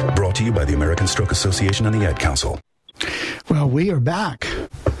strokeassociation.org. Brought to you by the American Stroke Association and the Ad Council. Well, we are back.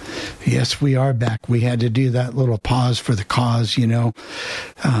 Yes, we are back. We had to do that little pause for the cause,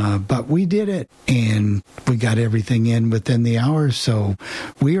 but we did it, and we got everything in within the hour, so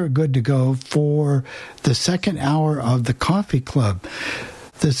we are good to go for the second hour of the Coffee Club.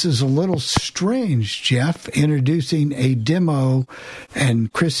 This is a little strange, Jeff, introducing a demo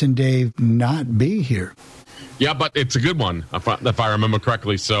and Chris and Dave not be here. Yeah, but it's a good one, if I remember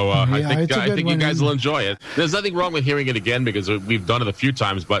correctly. So I think you guys will enjoy it. There's nothing wrong with hearing it again because we've done it a few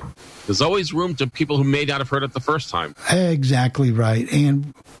times, but there's always room to people who may not have heard it the first time. Exactly right.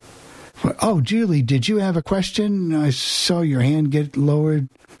 And, Julie, did you have a question? I saw your hand get lowered.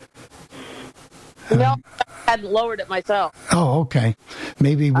 No, I hadn't lowered it myself. Oh, okay.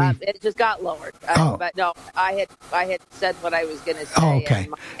 Maybe it just got lowered. But no, I had said what I was going to say. Oh, okay.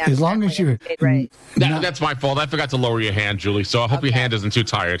 As long as you're... That's my fault. I forgot to lower your hand, Julie, so I hope your hand isn't too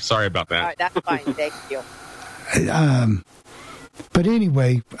tired. Sorry about that. All right, that's fine. Thank you. But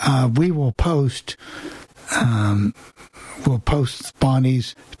anyway, we will post... We'll post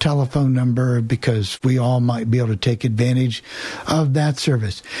Bonnie's telephone number because we all might be able to take advantage of that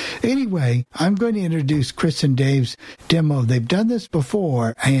service. Anyway, I'm going to introduce Chris and Dave's demo. They've done this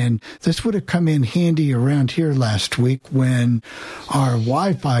before, and this would have come in handy around here last week when our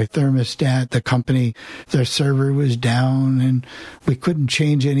Wi-Fi thermostat, the company, their server was down, and we couldn't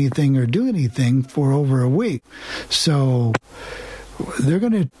change anything or do anything for over a week. So they're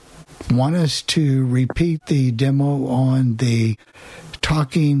going to want us to repeat the demo on the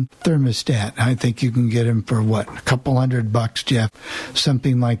talking thermostat. I think you can get them for a couple $100, Jeff,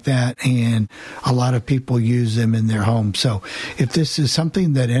 something like that. And a lot of people use them in their home. So if this is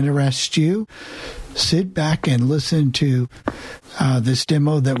something that interests you, sit back and listen to this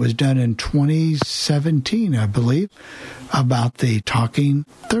demo that was done in 2017, I believe, about the talking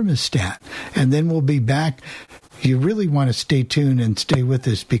thermostat. And then we'll be back. You really want to stay tuned and stay with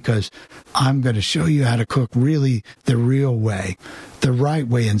us because I'm going to show you how to cook really the real way, the right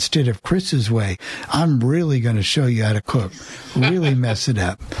way instead of Chris's way. I'm really going to show you how to cook, really mess it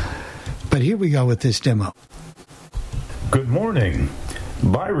up. But here we go with this demo. Good morning.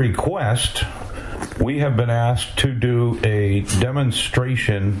 By request, we have been asked to do a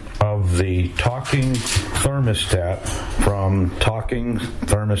demonstration of the talking thermostat from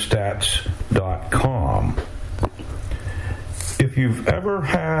talkingthermostats.com. If you've ever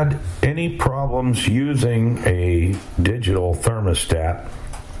had any problems using a digital thermostat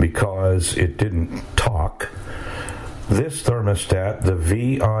because it didn't talk, this thermostat, the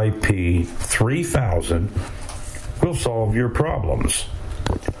VIP 3000, will solve your problems.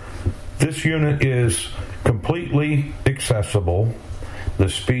 This unit is completely accessible. The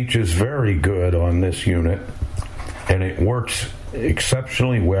speech is very good on this unit, and it works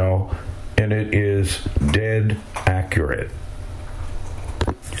exceptionally well, and it is dead accurate.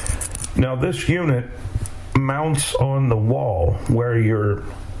 Now, this unit mounts on the wall where your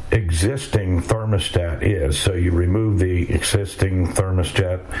existing thermostat is. So you remove the existing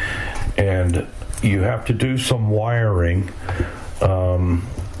thermostat, and you have to do some wiring.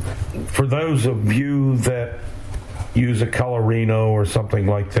 For those of you that use a Colorino or something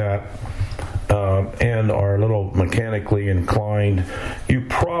like that, and are a little mechanically inclined, you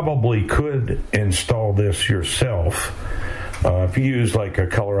probably could install this yourself. If you use like a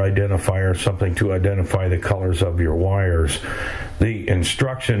color identifier or something to identify the colors of your wires, the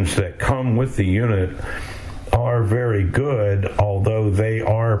instructions that come with the unit are very good, although they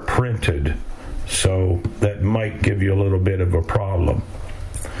are printed. So that might give you a little bit of a problem.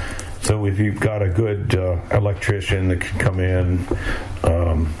 So if you've got a good electrician that can come in,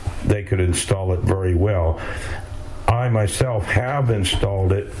 they could install it very well. I myself have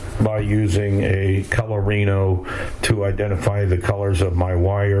installed it by using a Colorino to identify the colors of my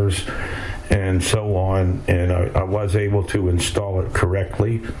wires and so on, and I was able to install it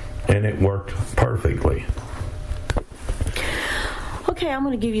correctly, and it worked perfectly. Okay, I'm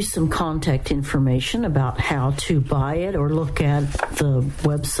going to give you some contact information about how to buy it or look at the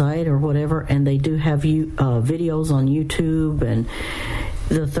website or whatever, and they do have videos on YouTube, and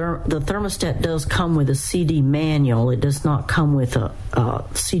the thermostat does come with a CD manual. It does not come with a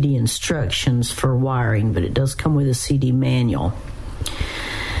CD instructions for wiring, but it does come with a CD manual.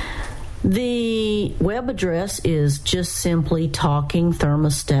 The web address is just simply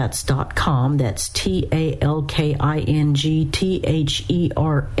talkingthermostats.com. That's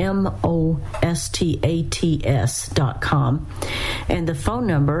TALKINGTHERMOSTATS.com. And the phone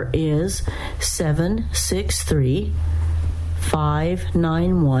number is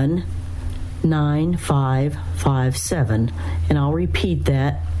 763-591-9557. And I'll repeat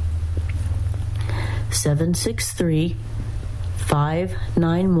that.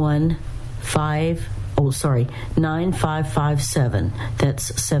 763-591-9557. 9557.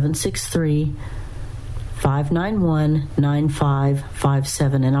 That's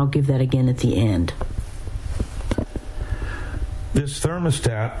 763-591-9557, and I'll give that again at the end. This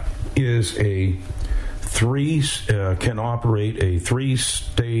thermostat is can operate a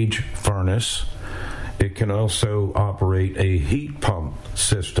 3-stage furnace. It can also operate a heat pump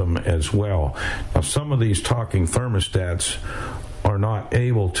system as well. Now, some of these talking thermostats are not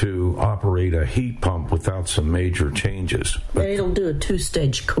able to operate a heat pump without some major changes. But it'll do a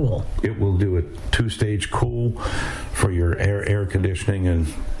 2-stage cool. It will do a 2-stage cool for your air conditioning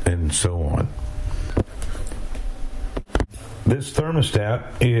and so on. This thermostat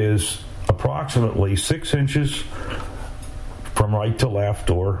is approximately 6 inches from right to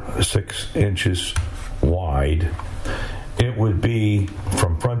left, or 6 inches wide. It would be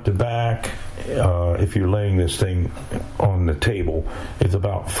from front to back. If you're laying this thing on the table, it's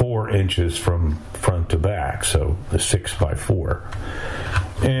about 4 inches from front to back, so the 6x4.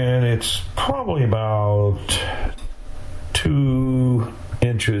 And it's probably about 2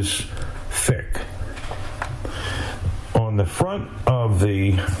 inches thick. On the front of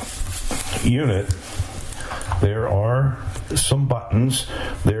the unit, there are some buttons.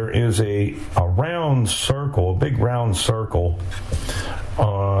 There is a round circle, a big round circle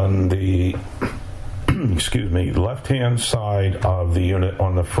on the left-hand side of the unit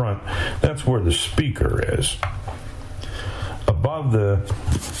on the front. That's where the speaker is. Above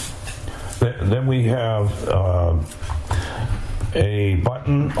then we have a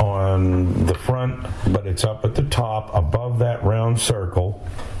button on the front, but it's up at the top above that round circle.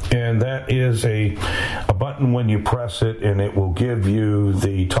 And that is a button when you press it, and it will give you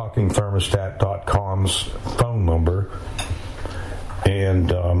the talkingthermostat.com's phone number. And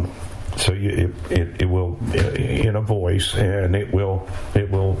so it will, in a voice, and it will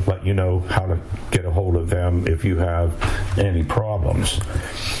let you know how to get a hold of them if you have any problems.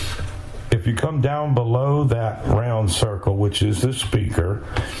 If you come down below that round circle, which is the speaker,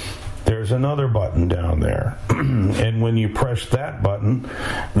 there's another button down there. And when you press that button,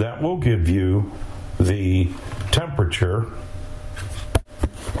 that will give you the temperature.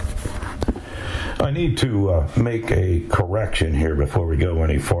 I need to make a correction here before we go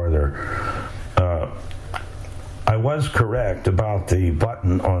any farther. I was correct about the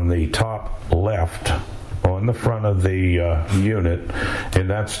button on the top left on the front of the unit, and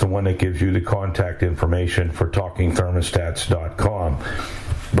that's the one that gives you the contact information for talkingthermostats.com.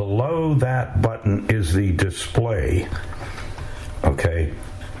 Below that button is the display. Okay,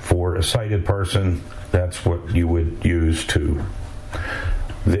 for a sighted person, that's what you would use to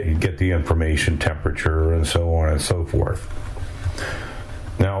get the information, temperature, and so on and so forth.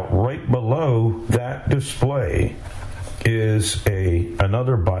 Now, right below that display is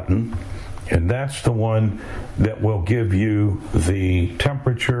another button, and that's the one that will give you the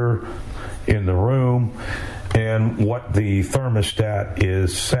temperature in the room and what the thermostat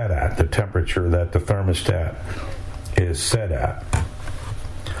is set at, the temperature that the thermostat is set at.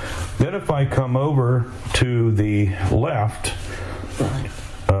 Then if I come over to the left,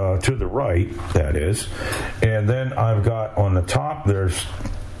 to the right, that is, and then I've got on the top, there's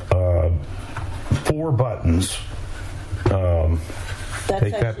 4 buttons.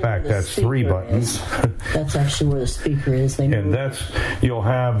 Take that back. That's 3 buttons. That's actually where the speaker is. And you'll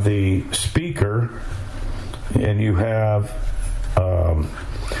have the speaker, and you have a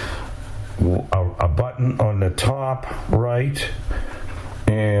button on the top right,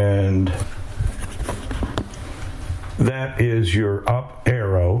 and that is your up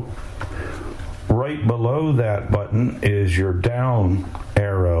arrow. Right below that button is your down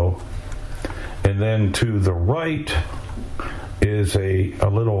arrow, and then to the right is a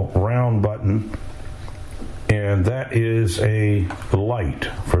little round button, and that is a light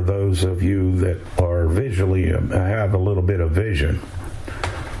for those of you that are visually have a little bit of vision.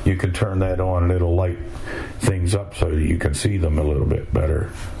 You can turn that on and it'll light things up so you can see them a little bit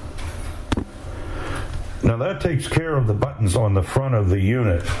better. Now that takes care of the buttons on the front of the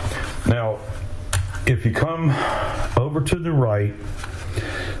unit. Now, if you come over to the right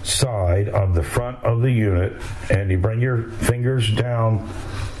side of the front of the unit and you bring your fingers down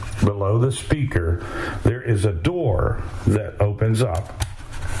below the speaker, there is a door that opens up,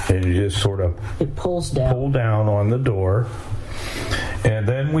 and you just sort of pull down on the door, and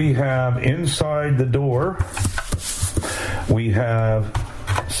then we have inside the door we have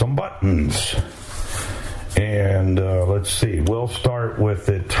some buttons. And let's see, we'll start with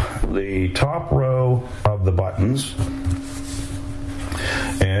the top row of the buttons.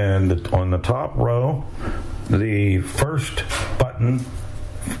 And on the top row, the first button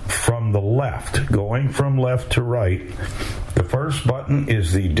from the left, going from left to right, the first button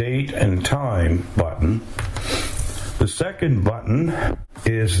is the date and time button. The second button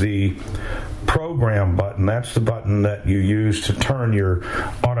is the program button. That's the button that you use to turn your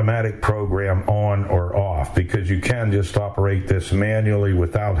automatic program on or off, because you can just operate this manually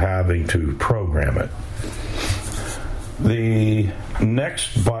without having to program it. The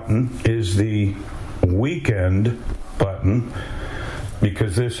next button is the weekend button,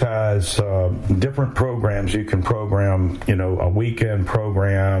 because this has different programs. You can program, a weekend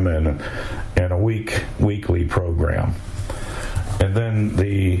program and a weekly program. And then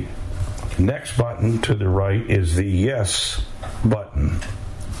the next button to the right is the yes button.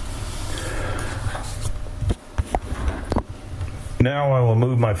 Now I will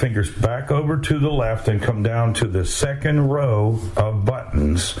move my fingers back over to the left and come down to the second row of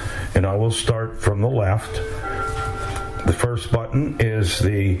buttons, and I will start from the left. The first button is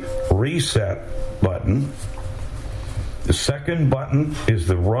the reset button. The second button is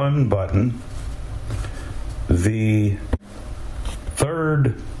the run button. The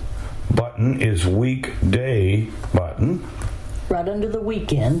third button is weekday button. Right under the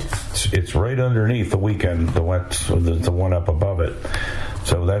weekend. It's right underneath the weekend, the one up above it.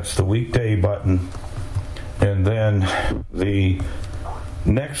 So that's the weekday button. And then the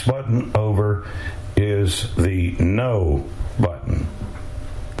next button over is the no button.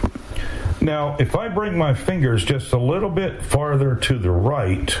 Now, if I bring my fingers just a little bit farther to the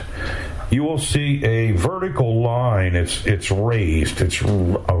right, you will see a vertical line. It's raised. It's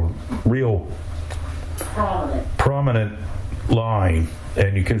a real prominent line,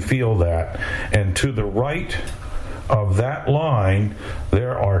 and you can feel that. And to the right of that line,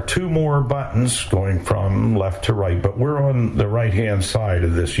 there are 2 more buttons going from left to right, but we're on the right-hand side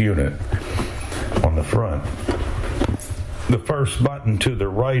of this unit on the front. The first button to the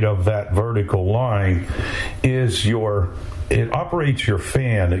right of that vertical line is it operates your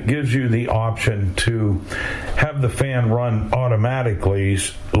fan. It gives you the option to have the fan run automatically,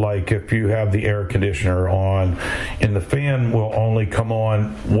 like if you have the air conditioner on, and the fan will only come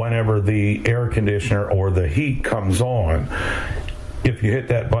on whenever the air conditioner or the heat comes on. If you hit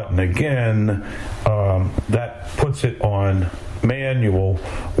that button again, that puts it on manual,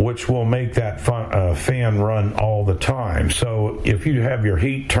 which will make that fan run all the time. So if you have your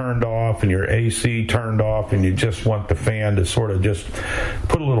heat turned off and your AC turned off and you just want the fan to sort of just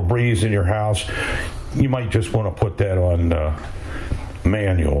put a little breeze in your house, you might just want to put that on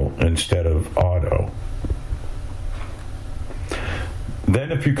manual instead of auto.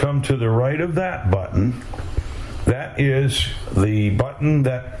 Then if you come to the right of that button, That is the button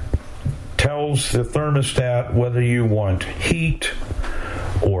that tells the thermostat whether you want heat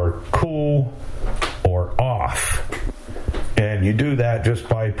or cool or off. And you do that just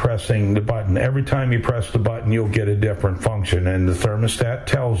by pressing the button. Every time you press the button, you'll get a different function. And the thermostat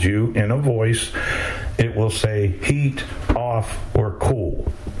tells you in a voice, it will say heat, off, or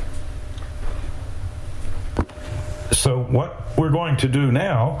cool. So what we're going to do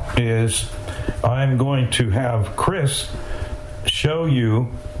now is I'm going to have Chris show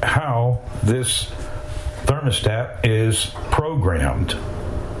you how this thermostat is programmed.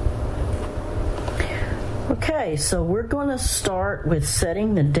 Okay, so we're going to start with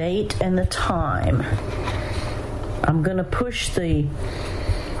setting the date and the time. I'm going to push the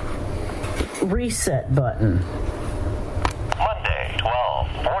reset button. Monday,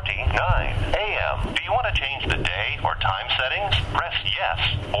 12:49 a.m. Do you want to change the day or time settings? Press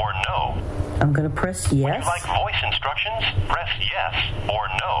yes or no. I'm going to press yes. Would you like voice instructions? Press yes or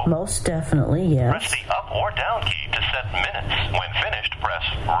no. Most definitely yes. Press the up or down key to set minutes. When finished, press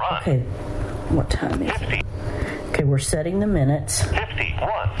run. Okay, what time is it? Okay, we're setting the minutes.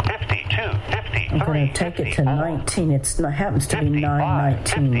 51, 52, 53, I'm going to take it to 19. It happens to be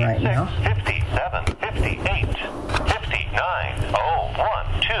 9:19 right now. 57, 58, 59, 0,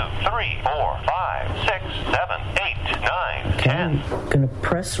 1, 2, 3, 4, 5, 6, 7, 8, 9, Okay, 10. I'm going to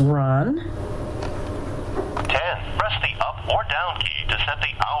press run. 10. Press the up or down key to set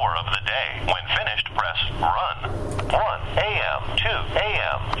the hour of the day. When finished, press run. 1 a.m., 2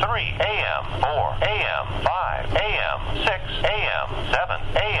 a.m., 3 a.m., 4 a.m., 5 a.m., 6 a.m., 7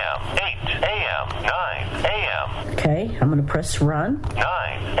 a.m., 8 a.m., 9 a.m. Okay, I'm going to press run. 9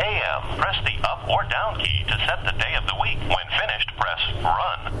 a.m. Press the up or down key to set the day of the week. When finished, press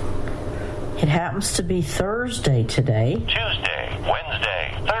run. It happens to be Thursday today. Tuesday,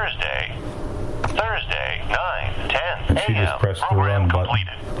 Wednesday, Thursday, 9, 10 She just a.m. pressed the run button.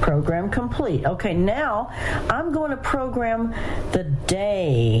 Program complete. Okay, now I'm going to program the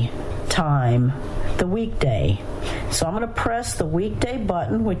day time, the weekday. So I'm going to press the weekday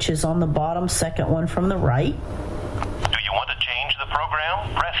button, which is on the bottom second one from the right. Do you want to change the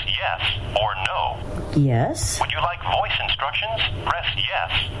program? Press yes or no. Yes. Would you like voice instructions? Press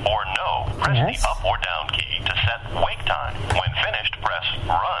yes or no. Press Yes. the up or down key to set wake time. When finished, press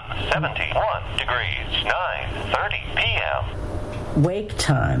run. 71 degrees, 9:30 p.m. Wake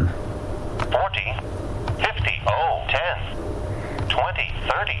time. 40, 50, 10, 20,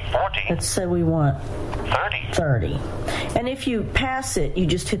 30, 40, Let's say we want 30. And if you pass it, you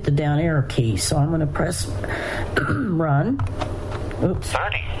just hit the down arrow key. So I'm going to press run. Oops.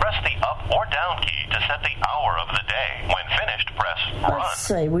 30. Press the up or down key to set the hour of the day. When finished, press run. Let's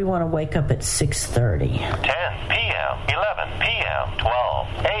say we want to wake up at 6:30. 10 p.m., 11 p.m., 12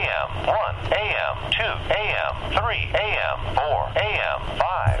 a.m., 1 a.m., 2 a.m., 3 a.m., 4 a.m.,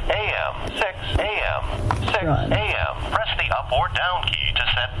 5 a.m., 6 a.m., 6 a.m. Press the up or down key to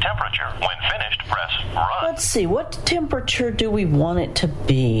set temperature. When finished, press run. Let's see, what temperature do we want it to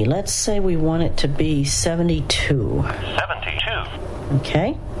be? Let's say we want it to be 72. 72.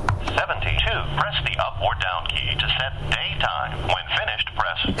 Okay. 72. Press the up or down key to set daytime. When finished,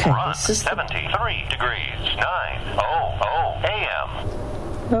 press Okay, run. this is 73 degrees, 9:00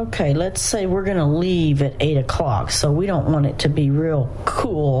 a.m. Okay, let's say we're going to leave at 8 o'clock, so we don't want it to be real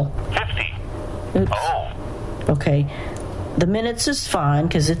cool. 50. Oops. Okay, the minutes is fine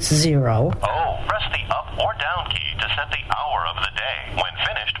because it's 0. Press the up or down key to set the hour of the day. When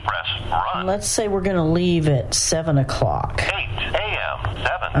finished, press run. Let's say we're going to leave at 7 o'clock. 8 a.m.,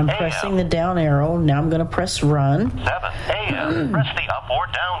 7 I'm a.m. pressing the down arrow. Now I'm going to press run. 7 a.m. Press the up or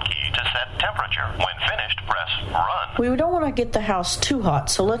down key to set temperature. When finished, press run. We don't want to get the house too hot,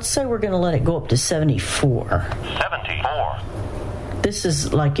 so let's say we're going to let it go up to 74. 74. This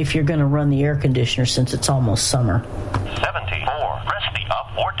is like if you're going to run the air conditioner since it's almost summer. 74. Press the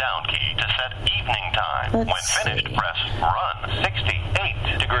up or down key to set evening time. When finished, press run.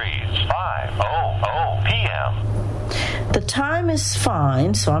 68 degrees, 5:00 p.m. The time is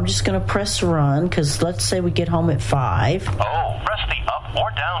fine, so I'm just going to press run because let's say we get home at 5. Press the up or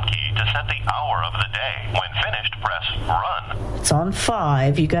down key to set the hour of the day. When finished, press run. It's on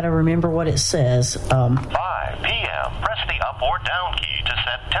 5. You got to remember what it says. 5 p.m. Press the up or down key to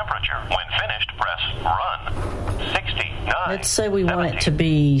set temperature. When finished, press run. 69. Let's say we want it to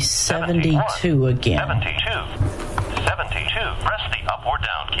be 72 again. 72. 72. Press the up or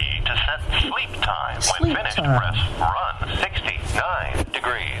down key to set sleep time. Sleep when finished, time. press run. 69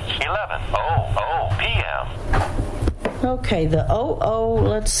 degrees. 11:00 p.m. Okay, the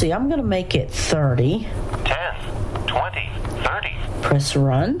let's see. I'm going to make it 30. 10, 20, 30. Press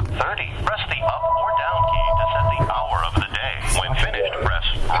run. 30. Press the up or down key to set the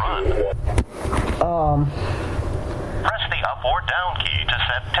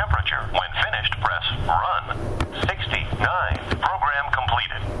temperature. When finished, press run. 69. Program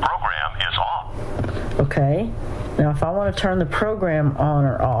completed. Program is off. Okay. Now, if I want to turn the program on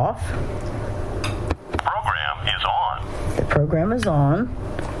or off, program is on. The program is on.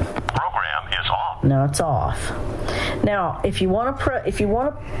 Program is off. Now it's off. Now, if you want to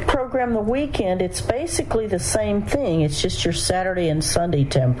program the weekend, it's basically the same thing. It's just your Saturday and Sunday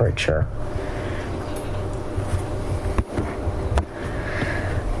temperature.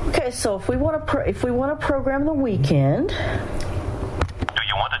 Okay, so if we want to program the weekend, do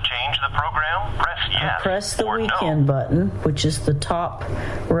you want to change the program? Press yes. Press the weekend button, which is the top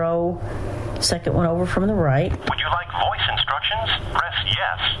row, second one over from the right. Would you like voice instructions? Press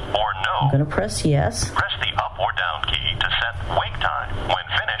yes or no. I'm going to press yes. Press the up or down key to set wake time. When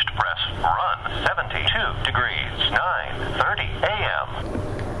finished, press run. 72 degrees, 9:30 a.m.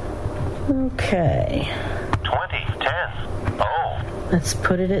 Okay. 20:10. Oh. Let's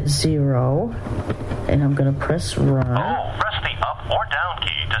put it at 0, and I'm going to press run. Oh, press the up or down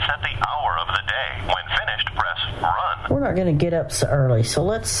key to set the hour of the day. When finished, press run. We're not going to get up so early, so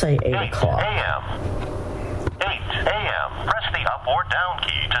let's say 8 o'clock. 8 a.m. 8 a.m. Press the up or down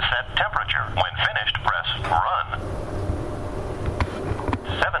key to set temperature. When finished, press run.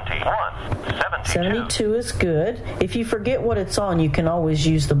 71. 72 is good. If you forget what it's on, you can always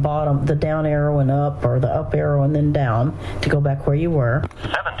use the down arrow and up, or the up arrow and then down to go back where you were.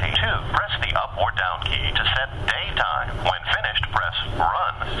 72. Press the up or down key to set daytime. When finished, press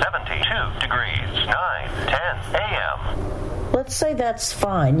run. 72 degrees, 9:10 a.m. Let's say that's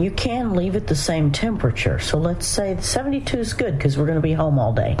fine. You can leave it the same temperature. So let's say 72 is good because we're going to be home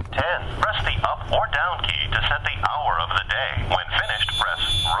all day. 10. Press the up or down key to set the hour of the day. When finished, press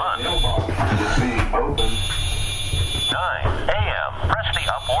run. 9 a.m. Press the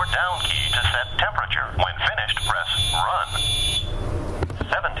up or down key to set temperature. When finished, press run.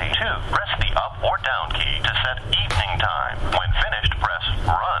 72. Press the up or down key to set evening time. When finished, press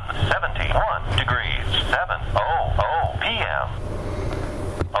run. 71 degrees, 7:00 p.m.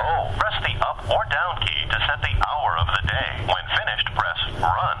 Oh, press the up or down key to set the hour of the day. When finished, press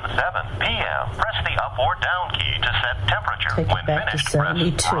run. 7 p.m. Press the up or down key to set temperature. Take when it back finished, to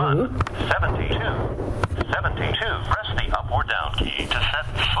 72. press run. 72. 72. Press the up or down key to set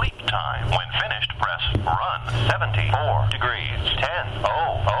sleep time. When finished, press run. 74 degrees,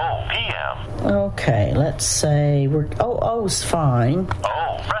 10:00 p.m. Okay, let's say oh's fine.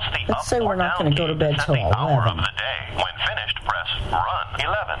 Oh, press the let's say we're not going to go to bed till 11. Hour of the day. When finished, press run.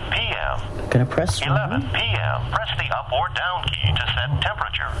 11 p.m. Going to press 11 p.m. Press the up or down key to set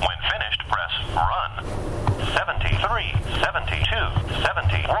temperature. When finished, press run. 73, 72,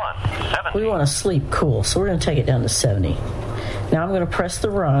 71, 70. We want to sleep cool, so we're going to take it down to 70. Now I'm going to press the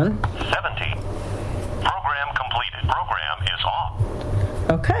run. 70. Program completed. Program is off.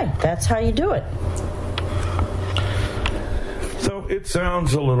 Okay, that's how you do it. So it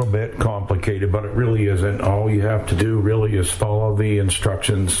sounds a little bit complicated, but it really isn't. All you have to do really is follow the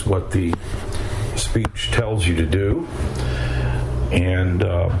instructions, what the speech tells you to do. And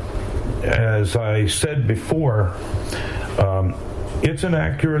as I said before, it's an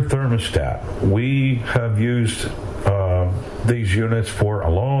accurate thermostat. We have used these units for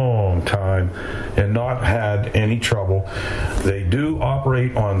a long time and not had any trouble. They do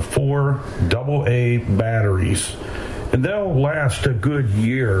operate on 4 AA batteries, and they'll last a good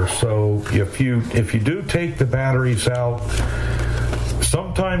year. So if you do take the batteries out,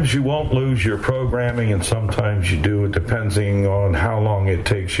 sometimes you won't lose your programming and sometimes you do, depending on how long it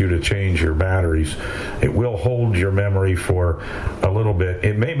takes you to change your batteries. It will hold your memory for a little bit.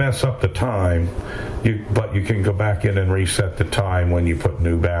 It may mess up the time, but you can go back in and reset the time when you put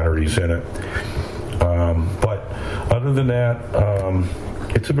new batteries in it. But other than that,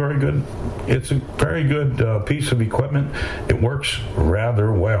 it's a very good piece of equipment. It works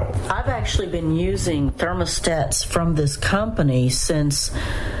rather well. I've actually been using thermostats from this company since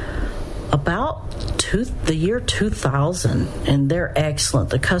about the year 2000, and they're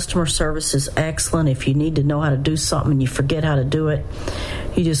excellent. The customer service is excellent. If you need to know how to do something and you forget how to do it,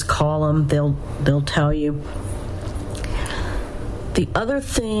 you just call them. They'll tell you. The other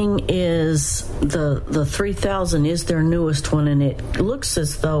thing is the 3000 is their newest one, and it looks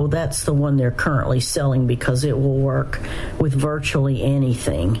as though that's the one they're currently selling because it will work with virtually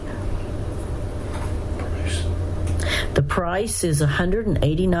anything. The price is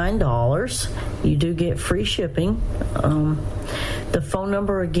 $189. You do get free shipping. The phone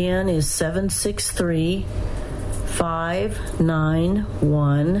number again is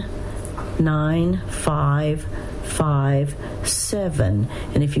 763-591-9555. 857.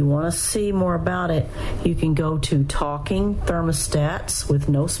 And if you want to see more about it, you can go to Talking Thermostats with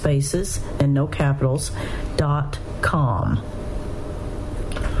no spaces and no capitals .com.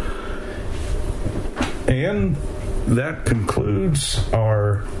 And that concludes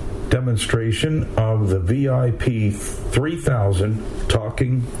our demonstration of the VIP 3000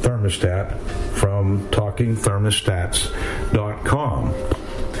 Talking Thermostat from talkingthermostats.com.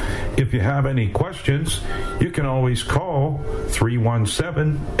 If you have any questions, you can always call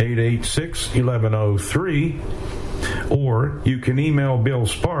 317-886-1103, or you can email Bill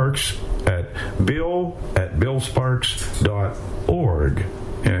Sparks at bill@billsparks.org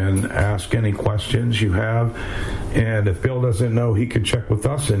and ask any questions you have. And if Bill doesn't know, he can check with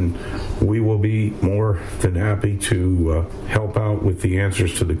us, and we will be more than happy to help out with the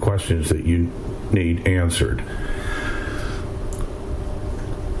answers to the questions that you need answered.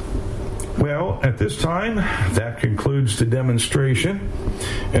 Well, at this time, that concludes the demonstration,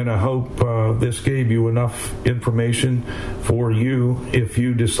 and I hope this gave you enough information for you. If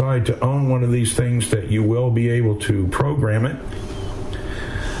you decide to own one of these things, that you will be able to program it.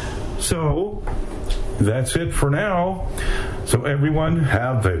 So, that's it for now. So everyone,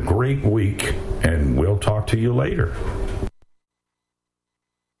 have a great week, and we'll talk to you later.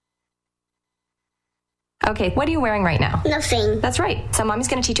 Okay, what are you wearing right now? Nothing. That's right. So Mommy's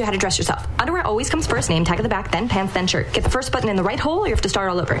going to teach you how to dress yourself. Underwear always comes first, name tag at the back, then pants, then shirt. Get the first button in the right hole, or you have to start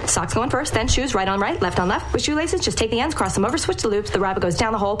all over. Socks going first, then shoes, right on right, left on left. With shoelaces, just take the ends, cross them over, switch the loops. The rabbit goes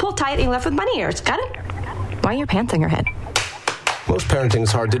down the hole, pull tight, and you're left with bunny ears. Got it? Why are your pants on your head? Most parenting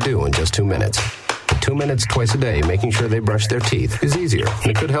is hard to do in just 2 minutes. 2 minutes twice a day making sure they brush their teeth is easier,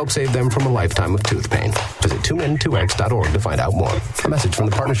 and it could help save them from a lifetime of tooth pain. Visit 2min2x.org to find out more. A message from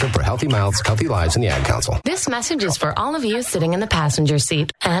the Partnership for Healthy Mouths, Healthy Lives, and the Ad Council. This message is for all of you sitting in the passenger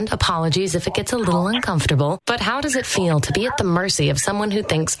seat. And apologies if it gets a little uncomfortable, but how does it feel to be at the mercy of someone who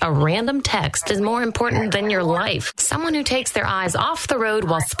thinks a random text is more important than your life? Someone who takes their eyes off the road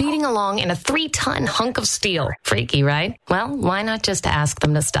while speeding along in a 3-ton hunk of steel. Freaky, right? Well, why not just ask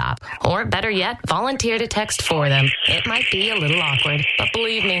them to stop? Or better yet, volunteer to text for them. It might be a little awkward, but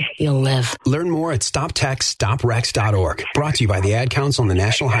believe me, you'll live. Learn more at stoptextstoprex.org. Brought to you by the Ad Council and the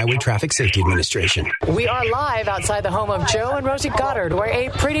National Highway Traffic Safety Administration. We are live outside the home of Joe and Rosie Goddard, where a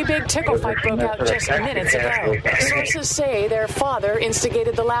pretty big tickle fight broke out just minutes ago. Sources say their father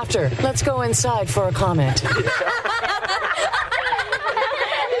instigated the laughter. Let's go inside for a comment.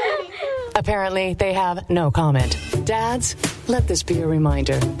 Apparently, they have no comment. Dads, let this be a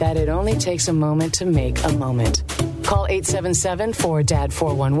reminder that it only takes a moment to make a moment. Call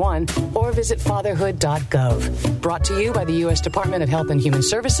 877-4DAD-411 or visit fatherhood.gov. Brought to you by the U.S. Department of Health and Human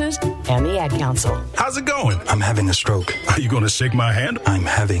Services and the Ad Council. How's it going? I'm having a stroke. Are you going to shake my hand? I'm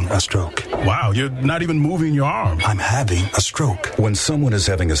having a stroke. Wow, you're not even moving your arm. I'm having a stroke. When someone is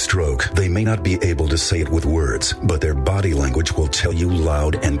having a stroke, they may not be able to say it with words, but their body language will tell you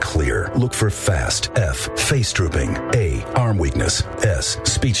loud and clear. Look for FAST, F, face drooping, A, arm weakness, S,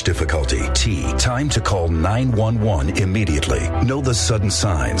 speech difficulty, T, time to call 911 immediately. Know the sudden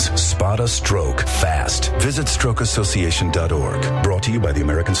signs. Spot a stroke fast. Visit strokeassociation.org. Brought to you by the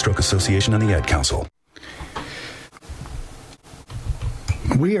American Stroke Association and the Ad Council.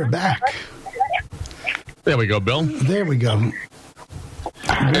 We are back. There we go, Bill. There we go.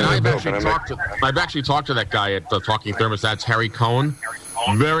 And I've actually talked to that guy at Talking Thermostats, Harry Cohn.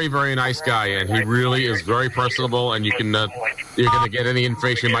 Very, very nice guy, and he really is very personable, and you're going to get any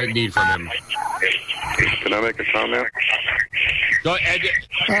information you might need from him. Can I make a comment? Go ahead.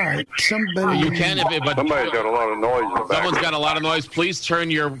 All right, somebody. You can, but somebody's got a lot of noise in the background. Someone's got a lot of noise. Please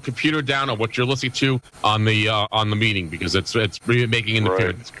turn your computer down on what you're listening to on the meeting, because it's really making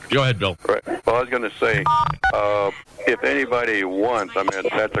interference. Right. Go ahead, Bill. Right. Well, I was going to say, if anybody wants, I mean,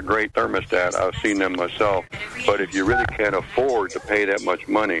 that's a great thermostat. I've seen them myself. But if you really can't afford to pay that much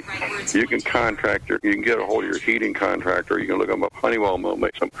money, you can you can get a hold of your heating contractor. You can look them up. Honeywell will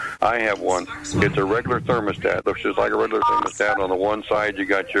make some. I have one. It's a regular thermostat. Looks just like a regular thermostat. On the one side, you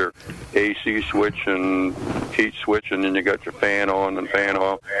got your AC switch and heat switch, and then you got your fan on and fan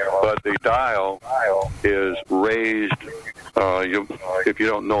off. But the dial is raised. If you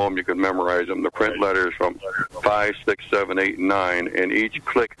don't know them, you can memorize them. The print letters from 5, 6, 7, 8, and 9, and each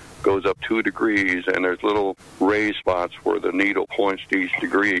click goes up 2 degrees, and there's little raised spots where the needle points to each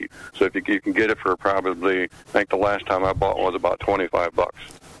degree. So if you can get it for probably, I think the last time I bought one was about $25.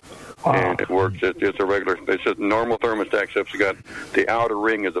 Wow. And it works. It's a regular. It's just normal thermostat, except you got the outer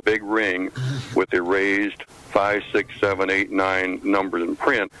ring is a big ring with the raised 5, 6, 7, 8, 9 numbers in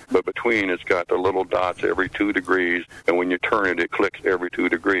print, but between it's got the little dots every 2 degrees, and when you turn it, it clicks every 2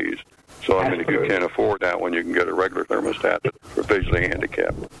 degrees. So, I mean, if you can't afford that one, you can get a regular thermostat for visually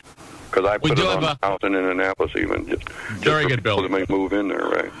handicapped. Because I put it on the house in Indianapolis even. Just very good, Bill. They may move in there,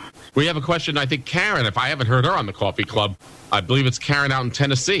 right? We have a question, I think Karen, if I haven't heard her on the Coffee Club, I believe it's Karen out in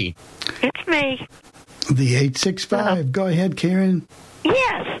Tennessee. It's me. The 865. Go ahead, Karen.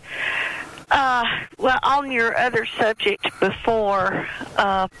 Yes. Well, on your other subject before,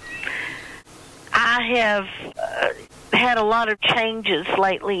 I have had a lot of changes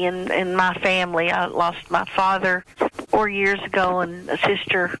lately in my family. I lost my father 4 years ago and a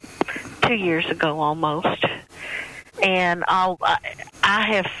sister 2 years ago almost. And I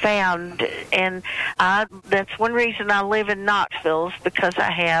have found, and that's one reason I live in Knoxville, is because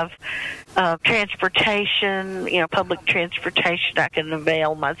I have transportation, public transportation I can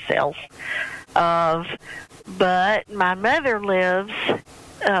avail myself of. But my mother lives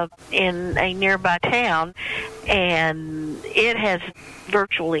in a nearby town, and it has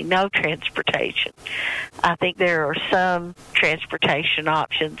virtually no transportation. I think there are some transportation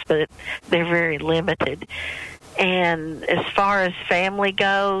options, but they're very limited. And as far as family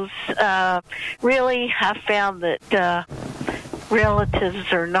goes, really, I've found that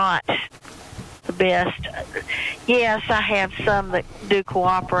relatives are not the best. Yes, I have some that do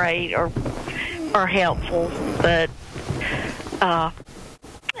cooperate or are helpful, but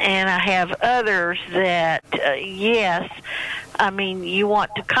and I have others that, yes, I mean, you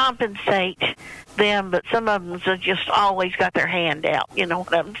want to compensate them, but some of them have just always got their hand out. You know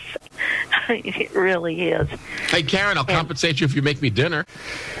what I'm saying? It really is. Hey, Karen, I'll compensate you if you make me dinner.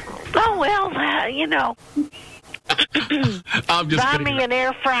 Oh, well, I'm just buy kidding. me an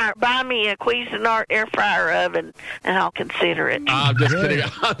air fryer, buy me a Cuisinart air fryer oven, and I'll consider it. I'm just kidding.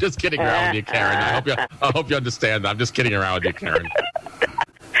 I'm just kidding around with you, Karen. I hope you understand. I'm just kidding around with you, Karen.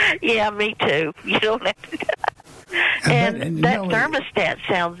 Yeah, me too. You don't have to. And that thermostat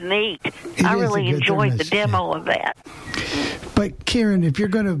sounds neat. I really enjoyed the demo of that. But Karen, if you're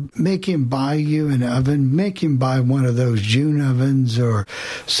going to make him buy you an oven, make him buy one of those June ovens or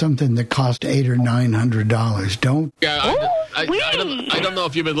something that cost $800 or $900. Don't. Yeah, I don't know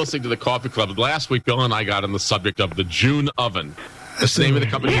if you've been listening to the Coffee Club. Last week, Bill and I got on the subject of the June oven. The name of the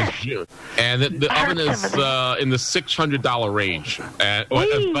company is June, and the oven is in the $600 range.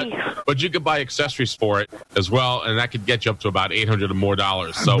 But you could buy accessories for it as well, and that could get you up to about $800 or more.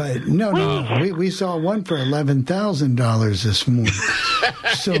 So, but no, we saw one for $11,000 this morning.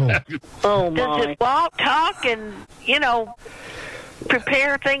 So, does it walk, talk, and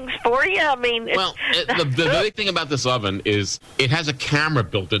prepare things for you? I mean, the big thing about this oven is it has a camera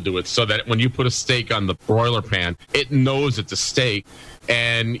built into it, so that when you put a steak on the broiler pan, it knows it's a steak,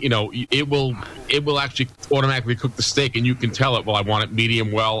 and it will actually automatically cook the steak, and you can tell it, well, I want it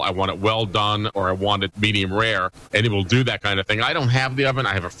medium well, I want it well done, or I want it medium rare, and it will do that kind of thing. I don't have the oven.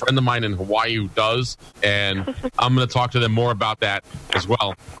 I have a friend of mine in Hawaii who does, and I'm going to talk to them more about that as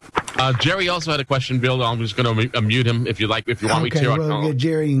well. Jerry also had a question, Bill. I'm just going to unmute him if you want me to. Well,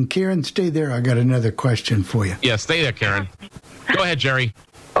 Jerry and Karen, stay there. I got another question for you. Yeah, stay there, Karen. Go ahead, Jerry.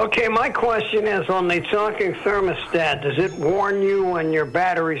 Okay, my question is on the talking thermostat. Does it warn you when your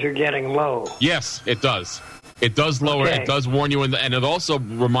batteries are getting low? Yes, it does. It does lower. Okay. It does warn you, and it also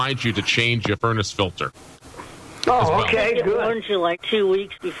reminds you to change your furnace filter. Oh, okay, it warns you like 2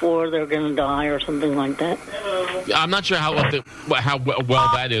 weeks before they're going to die or something like that. I'm not sure how well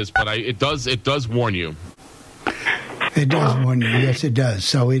that is, but it does warn you. It does warn you. Yes, it does.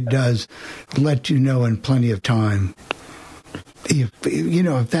 So it does let you know in plenty of time. If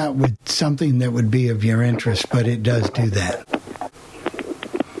that would something that would be of your interest, but it does do that.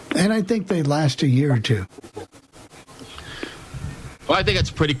 And I think they last a year or two. Well, I think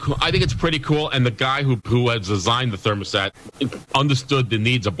it's pretty cool. And the guy who has designed the thermostat understood the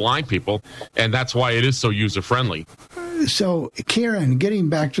needs of blind people, and that's why it is so user friendly. So, Karen, getting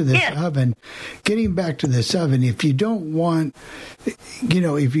back to this oven, if you don't want,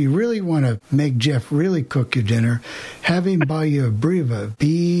 if you really want to make Jeff really cook your dinner, have him buy you a Breva,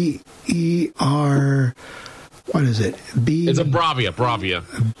 B-E-R, what is it? It's a Bravia.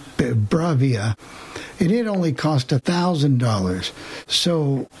 Bravia. And it only cost $1,000.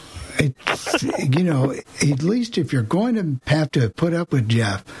 So, it's, at least if you're going to have to put up with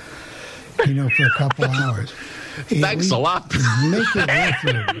Jeff, for a couple hours. Thanks a lot. Make it worth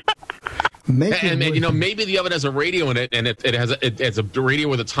it. Maybe the oven has a radio in it, and it has a radio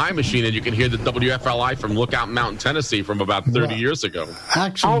with a time machine, and you can hear the WFLI from Lookout Mountain, Tennessee, from about 30 years ago.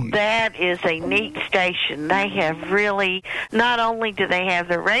 Actually, that is a neat station. They have really, not only do they have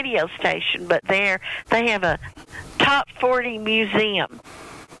the radio station, but they have a top 40 museum.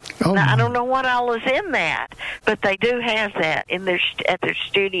 Now, I don't know what all is in that, but they do have that in at their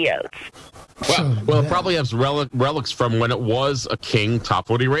studios. Well, it probably has relics from when it was a King Top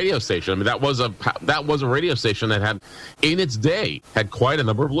 40 radio station. I mean, that was a radio station that had, in its day, had quite a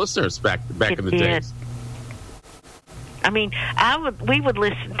number of listeners back in the days. I mean, we would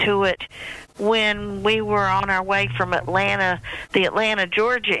listen to it when we were on our way from Atlanta, the Atlanta,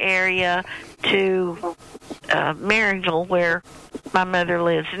 Georgia area to Maryville, where my mother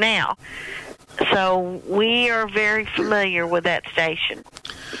lives now. So we are very familiar with that station.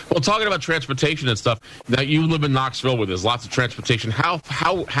 Well, talking about transportation and stuff, now you live in Knoxville where there's lots of transportation. How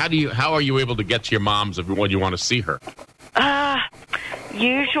are you able to get to your mom's when you want to see her?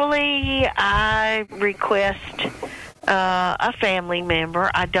 Usually I request a family member.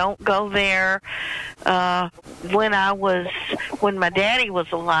 I don't go there. When my daddy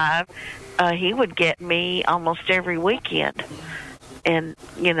was alive, he would get me almost every weekend. And,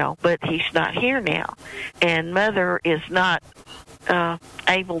 but he's not here now. And Mother is not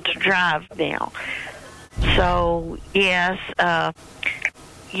able to drive now. So, yes,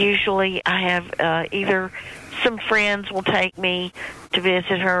 usually I have either some friends will take me to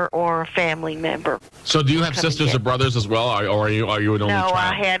visit her or a family member. So do you have sisters or brothers as well, or are you an only child? No,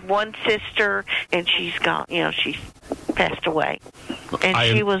 I had one sister, and she's gone. She's passed away. And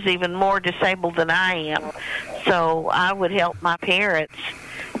she was even more disabled than I am. So I would help my parents.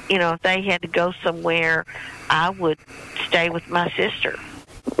 If they had to go somewhere, I would stay with my sister.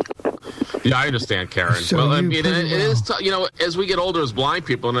 Yeah, I understand, Karen. So well, I mean, it is, as we get older as blind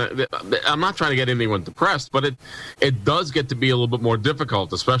people, and I'm not trying to get anyone depressed, but it does get to be a little bit more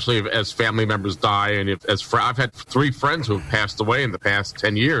difficult, especially as family members die. And I've had 3 friends who have passed away in the past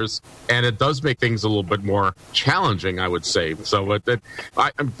 10 years, and it does make things a little bit more challenging, I would say. So,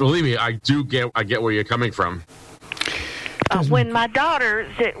 believe me, I get where you're coming from. When my daughter,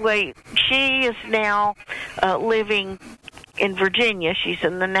 she is now living in Virginia. She's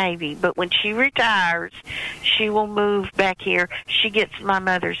in the Navy. But when she retires, she will move back here. She gets my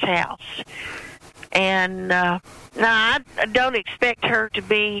mother's house. And now I don't expect her to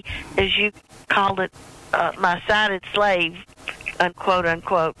be, as you called it, my sighted slave, unquote,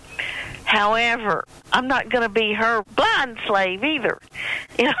 unquote. However, I'm not going to be her blind slave either.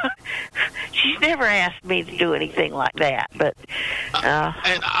 She's never asked me to do anything like that. But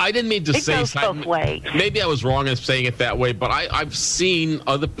and I didn't mean to say goes both ways. Maybe I was wrong in saying it that way, but I've seen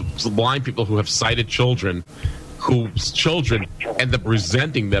other blind people who have sighted children, whose children end up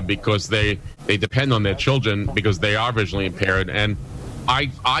resenting them because they depend on their children because they are visually impaired. And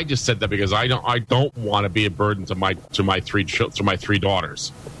I just said that because I don't want to be a burden to my 3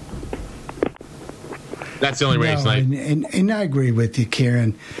 daughters. That's the only reason. And I agree with you,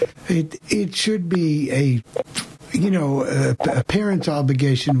 Karen. It should be a parent's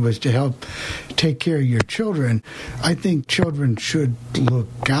obligation was to help take care of your children. I think children should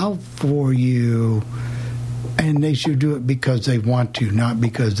look out for you, and they should do it because they want to, not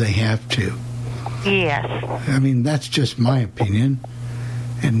because they have to. Yes. I mean, that's just my opinion.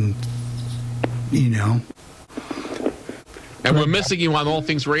 And, And we're missing you on All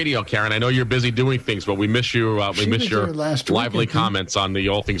Things Radio, Karen. I know you're busy doing things, but we miss you. We miss your lively comments on the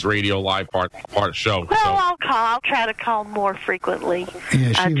All Things Radio live part of the show. Well, I'll try to call more frequently.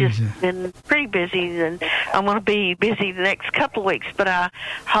 Yeah, I've just been pretty busy, and I'm going to be busy the next couple of weeks, but I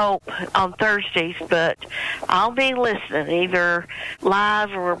hope on Thursdays. But I'll be listening either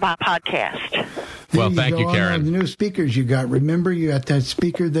live or by podcast. Well, thank you, Karen. The new speakers you got. Remember, you got that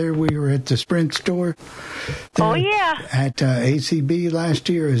speaker there? We were at the Sprint store. Oh, yeah. At ACB last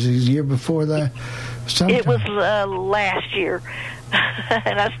year, or was it the year before that? Sometime. It was last year,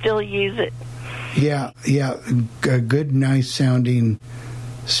 and I still use it. Yeah, a good, nice sounding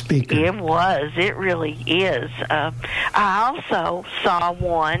speaker. It was. It really is. I also saw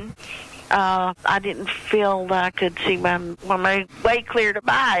one. I didn't feel that I could see my way clear to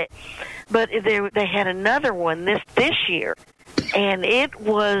buy it, but they had another one this year, and it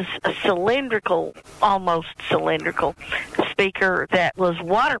was a almost cylindrical speaker that was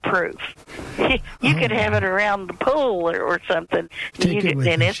waterproof. You could have it around the pool or something,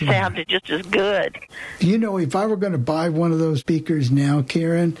 and it sounded just as good. If I were going to buy one of those speakers now,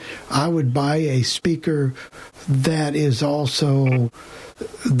 Karen, I would buy a speaker that is also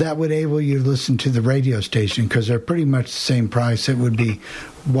that would enable you to listen to the radio station, because they're pretty much the same price. It would be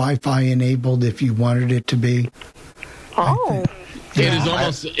Wi-Fi enabled if you wanted it to be. Oh.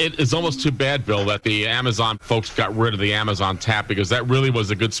 It is almost too bad, Bill, that the Amazon folks got rid of the Amazon Tap, because that really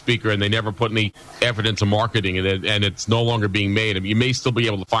was a good speaker, and they never put any effort into marketing it, and it's no longer being made. I mean, you may still be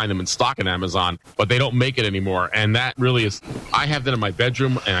able to find them in stock in Amazon, but they don't make it anymore. And that really is. I have that in my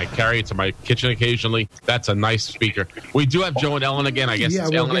bedroom, and I carry it to my kitchen occasionally. That's a nice speaker. We do have Joe and Ellen again. I guess. Yeah,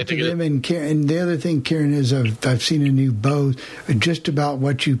 it's we'll Ellen, get to them. And the other thing, Karen, is I've seen a new Bose, just about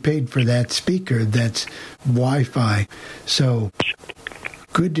what you paid for that speaker. That's Wi-Fi. So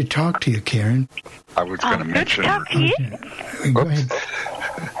good to talk to you, Karen. I was going to mention. Go ahead.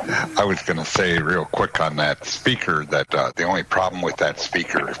 I was going to say real quick on that speaker that the only problem with that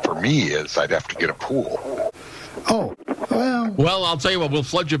speaker for me is I'd have to get a pool. Oh, well. Well, I'll tell you what. We'll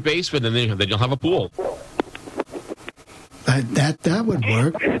flood your basement, and then you'll have a pool. That would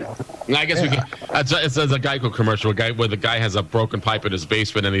work. I guess we can. It's a Geico commercial, where the guy has a broken pipe in his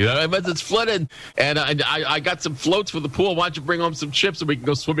basement, and it's flooded. And I got some floats for the pool. Why don't you bring home some chips and we can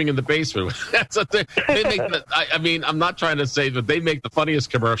go swimming in the basement? That's what they make. I mean, I'm not trying to say that they make the funniest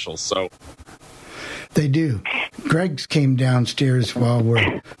commercials. So they do. Greg came downstairs while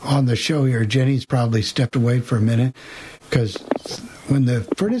we're on the show here. Jenny's probably stepped away for a minute because when the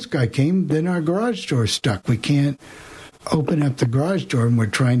furnace guy came, then our garage door's stuck. We can't open up the garage door, and we're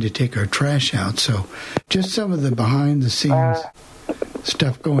trying to take our trash out. So just some of the behind-the-scenes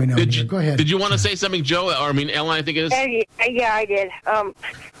stuff going on here. Go ahead. Did you want to say something, Joe? Or, I mean, Ellen, I think it is. Yeah, I did.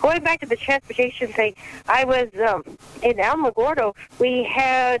 Going back to the transportation thing, I was in Alamogordo. We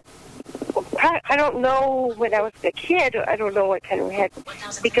had, I don't know, when I was a kid, I don't know what kind we had,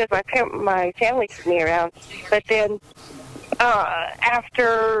 because my family took me around. But then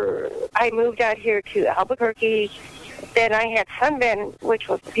after I moved out here to Albuquerque, then I had Sunbend, which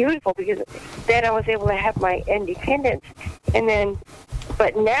was beautiful, because then I was able to have my independence. And then,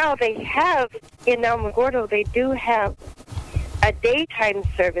 but now they have, in Alamogordo, they do have a daytime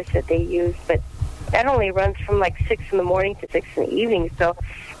service that they use, but that only runs from like 6 in the morning to 6 in the evening. So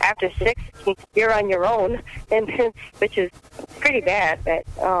after 6, you're on your own, which is pretty bad. But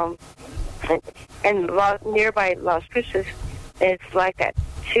nearby Las Cruces, it's like that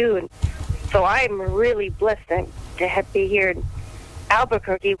too. And so I'm really blessed to be here in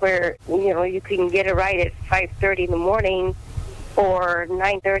Albuquerque, where you can get a ride at 5:30 in the morning or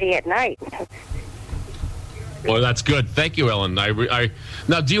 9:30 at night. Well, that's good. Thank you, Ellen.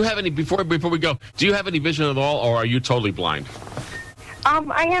 Now, do you have any before we go? Do you have any vision at all, or are you totally blind?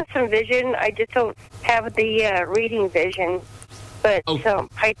 I have some vision. I just don't have the reading vision, but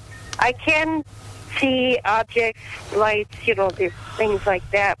I can see objects, lights, things like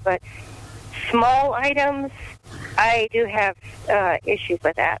that. But small items, I do have issues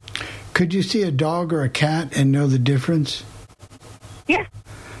with that. Could you see a dog or a cat and know the difference? Yeah.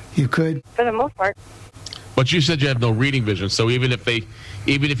 You could? For the most part. But you said you have no reading vision, so even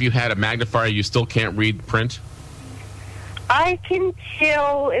if you had a magnifier, you still can't read print? I can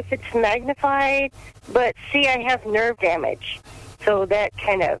tell if it's magnified, but see, I have nerve damage, so that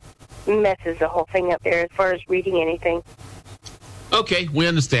kind of messes the whole thing up there as far as reading anything. Okay, we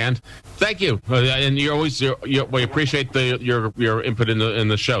understand. Thank you, and we appreciate your input in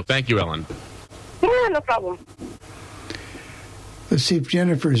the show. Thank you, Ellen. Yeah, no problem. Let's see if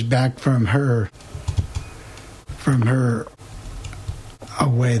Jennifer's back from her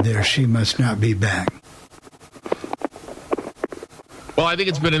away there. She must not be back. Well, I think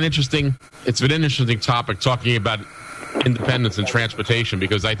it's been an interesting topic, talking about independence and transportation,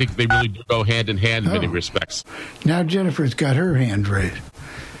 because I think they really do go hand in hand in many respects. Now Jennifer's got her hand raised.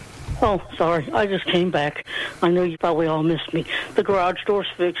 Oh, sorry. I just came back. I know you probably all missed me. The garage door's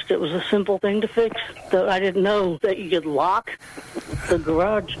fixed. It was a simple thing to fix. I didn't know that you could lock the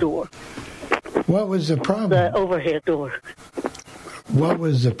garage door. What was the problem? The overhead door. What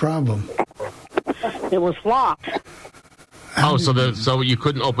was the problem? It was locked. Oh, so you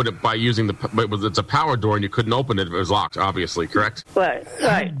couldn't open it by using it's a power door, and you couldn't open it if it was locked, obviously, correct? Right.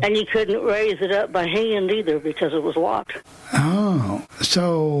 And you couldn't raise it up by hand either because it was locked. Oh,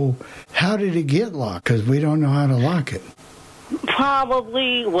 so how did it get locked? Because we don't know how to lock it.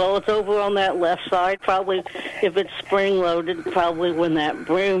 Probably, it's over on that left side. Probably, if it's spring-loaded, probably when that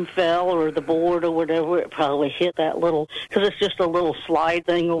broom fell or the board or whatever, it probably hit that little, because it's just a little slide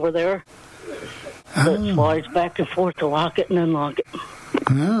thing over there. So it slides back and forth to lock it and unlock it.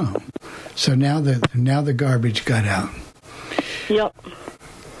 Oh, so now the garbage got out. Yep.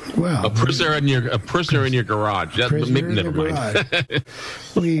 Well, a prisoner in your garage. Never mind.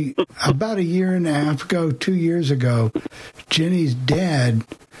 We about a year and a half ago, 2 years ago, Jenny's dad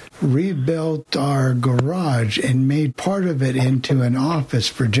rebuilt our garage and made part of it into an office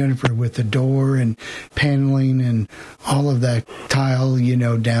for Jennifer with a door and paneling and all of that tile,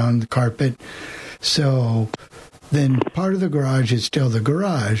 down the carpet. So then part of the garage is still the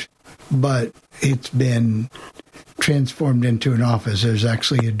garage, but it's been transformed into an office. There's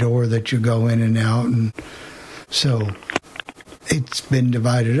actually a door that you go in and out, and so it's been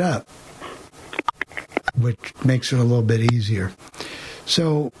divided up, which makes it a little bit easier.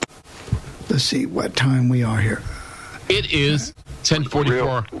 So let's see what time we are here. It is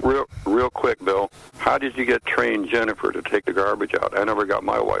 10:44. Real quick, Bill. How did you get trained Jennifer to take the garbage out? I never got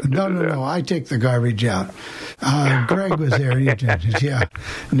my wife to do that. No. I take the garbage out. Greg was there. He did. Yeah.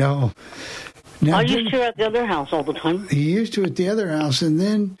 No. Now, I used to at the other house all the time. He used to at the other house, and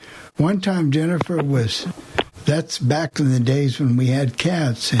then one time Jennifer that's back in the days when we had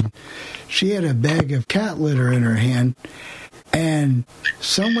cats, and she had a bag of cat litter in her hand, and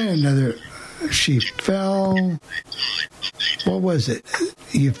some way or another she fell. What was it?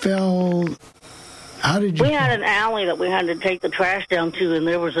 You fell. How did you? We had an alley that we had to take the trash down to, and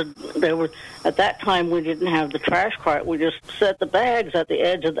there was at that time we didn't have the trash cart. We just set the bags at the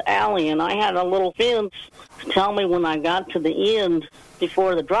edge of the alley, and I had a little fence to tell me when I got to the end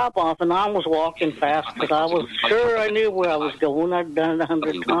before the drop off, and I was walking fast because I was sure I knew where I was going. I'd done it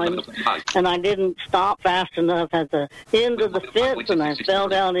 100 times, and I didn't stop fast enough at the end of the fence, and I fell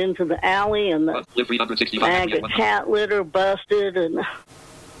down into the alley, and the bag of cat litter busted, and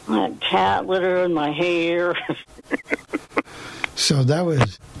I had cat litter in my hair. So that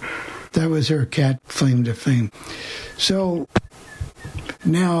was her cat claim to fame. So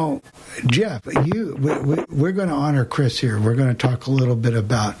now, Jeff, we're going to honor Chris here. We're going to talk a little bit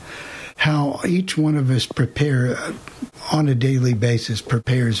about how each one of us prepare on a daily basis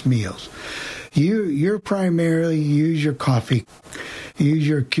prepares meals. You're primarily use your coffee. Use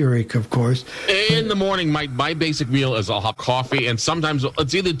your Keurig, of course. In the morning, my basic meal is I'll have coffee, and sometimes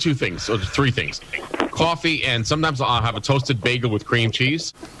it's either two things or three things. Coffee, and sometimes I'll have a toasted bagel with cream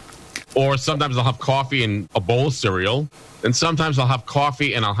cheese. Or sometimes I'll have coffee and a bowl of cereal. And sometimes I'll have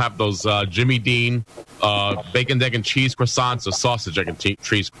coffee and I'll have those Jimmy Dean bacon, egg, and cheese croissants or sausage, egg, and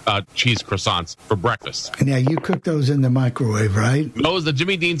cheese croissants for breakfast. Now, you cook those in the microwave, right? The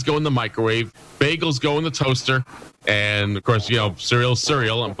Jimmy Deans go in the microwave. Bagels go in the toaster. And, of course,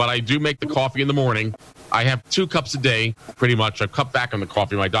 cereal. But I do make the coffee in the morning. I have 2 cups a day, pretty much. I've cut back on the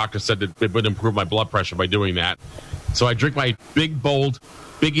coffee. My doctor said that it would improve my blood pressure by doing that. So I drink my Big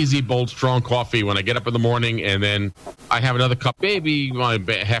Easy, bold, strong coffee when I get up in the morning, and then I have another cup maybe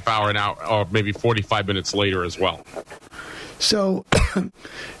a half hour, an hour, or maybe 45 minutes later as well. So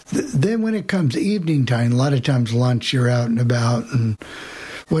then when it comes evening time, a lot of times lunch, you're out and about and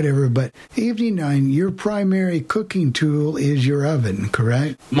whatever, but evening time, your primary cooking tool is your oven,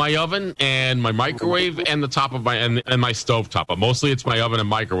 correct? My oven and my microwave and the top of and my stove top. But mostly it's my oven and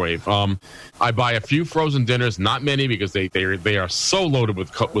microwave. I buy a few frozen dinners, not many because they are so loaded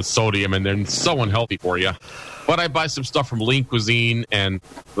with sodium and they're so unhealthy for you. But I buy some stuff from Lean Cuisine, and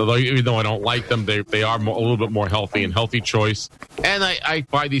even though I don't like them, they are a little bit more healthy and healthy choice. And I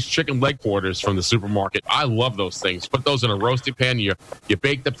buy these chicken leg quarters from the supermarket. I love those things. Put those in a roasting pan. You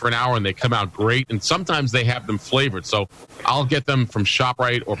bake them for an hour, and they come out great. And sometimes they have them flavored. So I'll get them from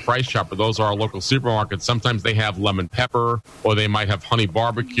ShopRite or Price Chopper. Those are our local supermarkets. Sometimes they have lemon pepper, or they might have honey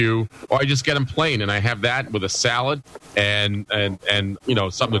barbecue, or I just get them plain, and I have that with a salad and something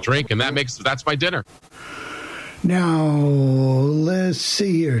to drink, and that's my dinner. Now, let's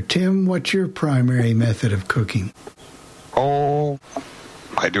see here. Tim, what's your primary method of cooking? Oh,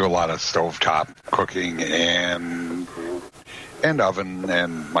 I do a lot of stovetop cooking and oven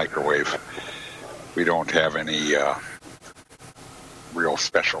and microwave. We don't have any real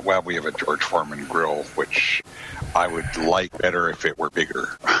special. Well, we have a George Foreman grill, which I would like better if it were bigger.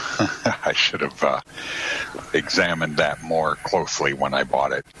 I should have examined that more closely when I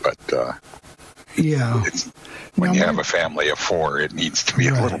bought it, but yeah. When you have a family of 4, it needs to be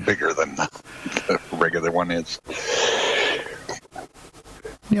a little bigger than the regular one is.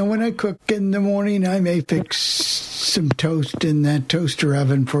 Now, when I cook in the morning, I may fix some toast in that toaster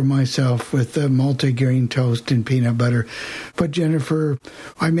oven for myself with a multigrain toast and peanut butter. But Jennifer,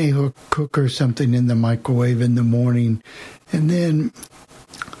 I may cook her something in the microwave in the morning. And then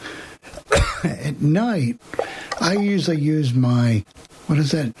at night, I usually use my... what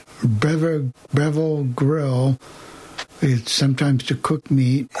is that? Breville grill. It's sometimes to cook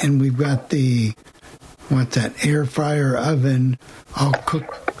meat, and we've got the air fryer oven. I'll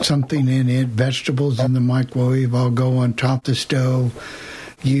cook something in it, vegetables in the microwave, I'll go on top of the stove,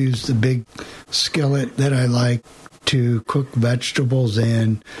 use the big skillet that I like to cook vegetables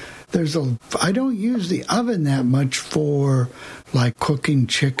in. I don't use the oven that much for like cooking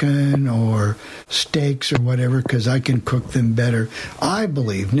chicken or steaks or whatever, because I can cook them better, I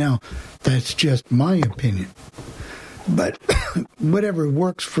believe. Now, that's just my opinion. But whatever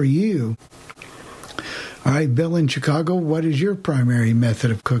works for you. All right, Bill in Chicago, what is your primary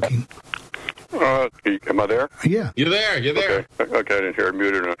method of cooking? Am I there? Yeah. You're there. Okay, I didn't hear it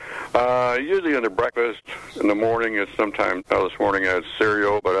muted. Usually in the breakfast in the morning, it's sometimes, this morning I had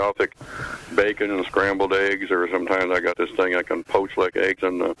cereal, but I'll take bacon and scrambled eggs, or sometimes I got this thing I can poach like eggs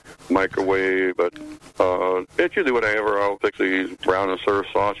in the microwave, but it's usually whatever. I'll fix these brown and surf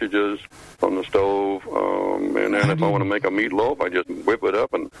sausages on the stove, and then if I want to make a meatloaf, I just whip it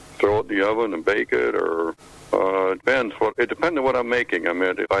up and throw it in the oven and bake it, or it depends on what I'm making. I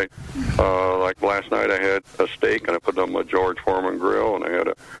mean, if I like last night, I had a steak and I put it on my George Foreman grill, and I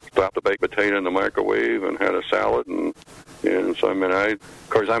had stopped the baked potato in the microwave and had a salad, and so I mean, of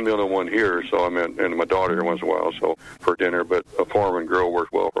course I'm the only one here, so I mean, and my daughter here once in a while, so for dinner. But a Foreman grill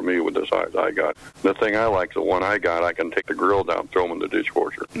works well for me with the size I got. The thing I like is the one I got. I can take the grill down, throw them in the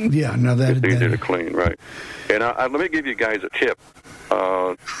dishwasher. Yeah, no, it's easy to clean, right? And let me give you guys a tip.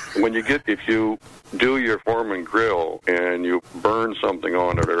 If you do your Foreman grill and you burn something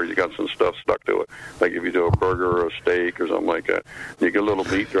on it, or you got some stuff stuck to it, like if you do a burger or a steak or something like that, you get a little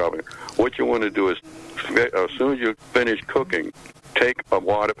meat dropping. What you want to do is, as soon as you finish cooking, take a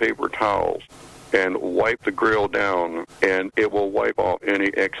wad of paper towels and wipe the grill down, and it will wipe off any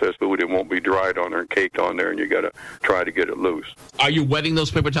excess food. It won't be dried on there and caked on there, and you got to try to get it loose. Are you wetting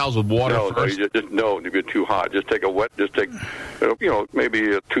those paper towels with water first? No, it'd be too hot. Just take maybe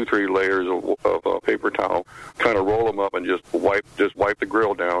 2-3 layers of paper towel, kind of roll them up, and just wipe the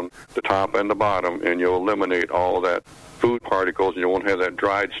grill down, the top and the bottom, and you'll eliminate all of that food particles, and you won't have that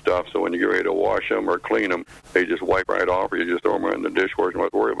dried stuff. So when you get ready to wash them or clean them, they just wipe right off, or you just throw them in the dishwasher and don't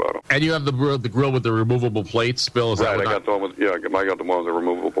have to worry about them. And you have the grill with the removable plates, Bill? Right, I got the one with the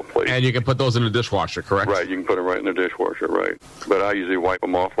removable plates. And you can put those in the dishwasher, correct? Right, you can put them right in the dishwasher, right. But I usually wipe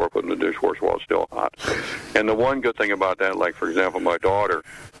them off or put them in the dishwasher while it's still hot. And the one good thing about that, like, for example, my daughter,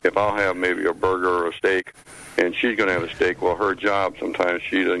 if I'll have maybe a burger or a steak, and she's going to have a steak, well, her job, sometimes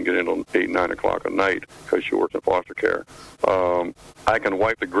she doesn't get in until 8, 9 o'clock at night because she works in foster care. I can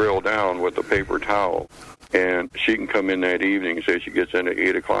wipe the grill down with a paper towel, and she can come in that evening and say she gets in at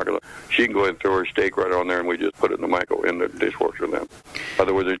 8 o'clock. She can go ahead and throw her steak right on there, and we just put it in the dishwasher then.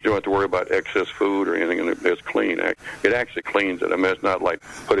 Otherwise, you don't have to worry about excess food or anything, and it's clean. It actually cleans it. I mean, it's not like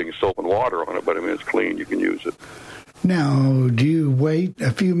putting soap and water on it, but I mean, it's clean. You can use it. Now, do you wait a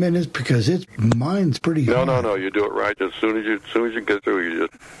few minutes, because mine's pretty hot? No. You do it right. As soon as you get through, you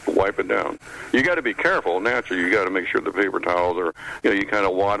just wipe it down. You got to be careful. Naturally, you got to make sure the paper towels are, you kind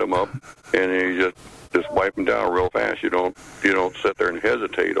of wad them up, and then you just wipe them down real fast. You don't sit there and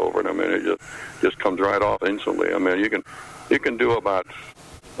hesitate over it. I mean, it just comes right off instantly. I mean, you can do about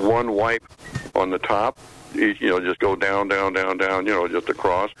one wipe on the top. Just go down, just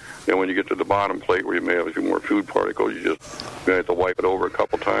across. And when you get to the bottom plate where you may have a few more food particles, you have to wipe it over a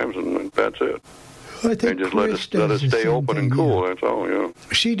couple times, and that's it. I think and just let it stay open and cool. That's all.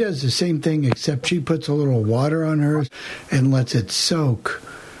 She does the same thing, except she puts a little water on hers and lets it soak.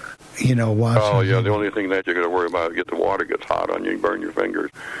 Oh, yeah, the only thing that you're going to worry about is the water gets hot on you and burn your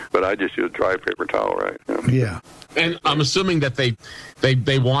fingers. But I just use a dry paper towel, right? Yeah. And I'm assuming that they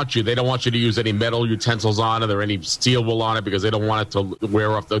want you. They don't want you to use any metal utensils on it or any steel wool on it, because they don't want it to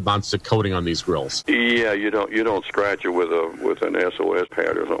wear off the nonstick coating on these grills. Yeah, you don't scratch it with an SOS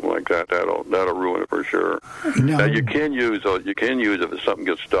pad or something like that. That'll ruin it for sure. No. Now you can use if something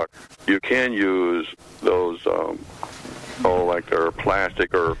gets stuck. You can use those like they're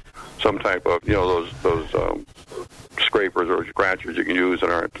plastic or some type of those scrapers or scratchers you can use that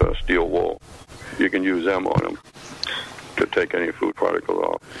aren't steel wool. You can use them on them to take any food particles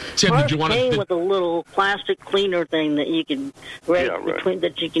off. Tim, did you want to? With a little plastic cleaner thing that you can use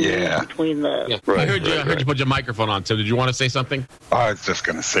between the. Yeah. Right, I heard you put your microphone on. Tim, did you want to say something? I was just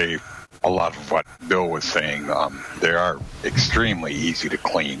going to say a lot of what Bill was saying. They are extremely easy to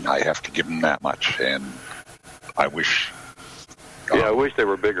clean. I have to give them that much, and I wish. I wish they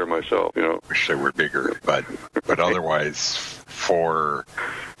were bigger myself. Wish they were bigger, but otherwise, for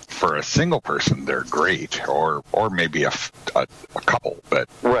for a single person, they're great, or maybe a couple. But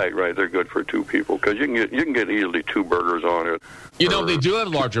right, they're good for two people because you can get easily 2 burgers on it. You know, they do have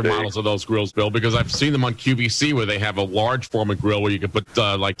larger models of those grills, Bill, because I've seen them on QVC where they have a large format grill where you can put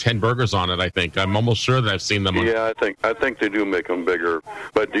like 10 burgers on it. I think I'm almost sure that I've seen them. Yeah, I think they do make them bigger.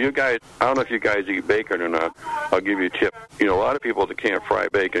 But do you guys? I don't know if you guys eat bacon or not. I'll give you a tip. You know, a lot of people that can't fry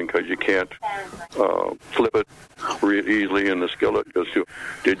bacon because you can't flip it easily in the skillet.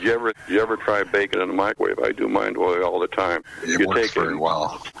 Did you ever try bacon in the microwave? I do mine all the time. It works very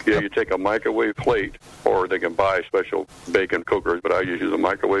well. Yeah, you take a microwave plate, or they can buy special bacon cookers, but I just use a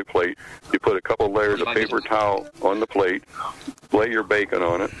microwave plate. You put a couple layers of paper towel on the plate, lay your bacon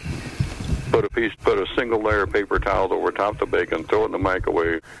on it, put a single layer of paper towel over top the bacon, throw it in the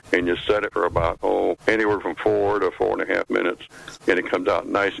microwave, and you set it for about anywhere from 4 to 4.5 minutes, and it comes out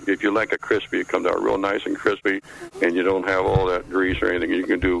nice. If you like it crispy, it comes out real nice and crispy, and you don't have all that grease or anything. You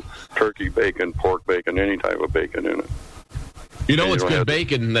can do turkey bacon, pork bacon, any type of bacon in it. You know, it's good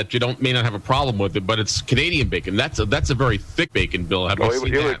bacon that you may not have a problem with it, but it's Canadian bacon. That's a very thick bacon, Bill. Have you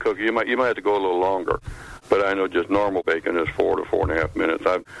seen that? Would cook. You might have to go a little longer, but I know just normal bacon is 4 to 4.5 minutes.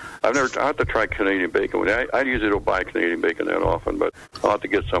 I have to try Canadian bacon. I usually don't buy Canadian bacon that often, but I'll have to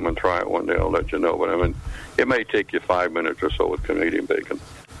get some and try it one day. I'll let you know. But I mean, it may take you 5 minutes or so with Canadian bacon.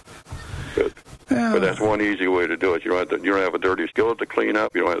 But that's one easy way to do it. You don't have a dirty skillet to clean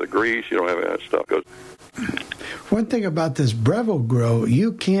up. You don't have the grease. You don't have that stuff. One thing about this Breville grill,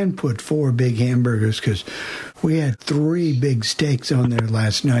 you can put 4 big hamburgers because we had 3 big steaks on there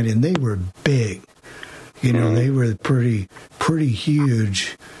last night, and they were big. You know, they were pretty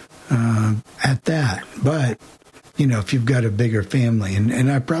huge at that. But, you know, if you've got a bigger family, and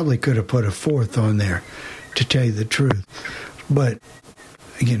I probably could have put a 4th on there, to tell you the truth. But,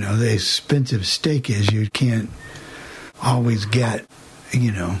 you know, the expensive steak is you can't always get,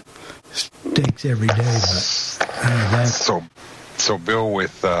 you know, steaks every day. But so Bill,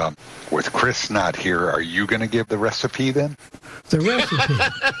 with Chris not here, are you going to give the recipe then? The recipe.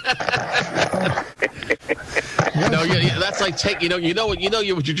 No, that's like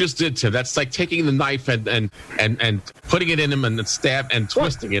what you just did, Tim. That's like taking the knife and putting it in him and stab and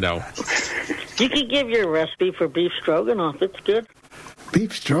twisting. You know. You could give your recipe for beef stroganoff. It's good.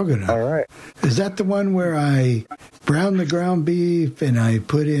 Beef stroganoff. All right. Is that the one where I brown the ground beef and I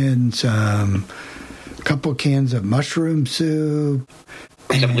put in a couple cans of mushroom soup,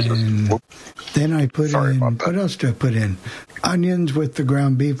 and then I put what else do I put in? Onions with the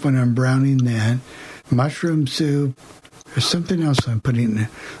ground beef when I'm browning that, mushroom soup. There's something else I'm putting in there.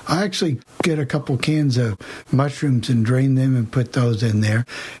 I actually get a couple cans of mushrooms and drain them and put those in there.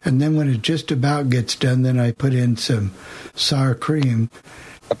 And then when it just about gets done, then I put in some sour cream.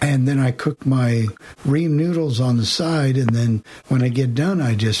 And then I cook my ream noodles on the side. And then when I get done,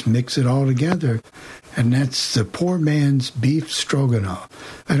 I just mix it all together. And that's the poor man's beef stroganoff.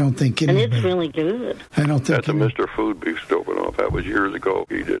 I don't think anybody... And it's really good. I don't think... That's a Mr. Food beef stroganoff. That was years ago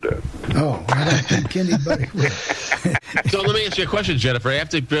he did that. Oh, I don't think anybody would. So let me ask you a question, Jennifer.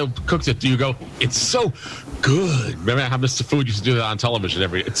 After Bill cooks it, do you go, it's so good? Remember how Mr. Food used to do that on television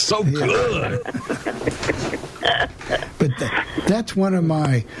it's so good. But that's one of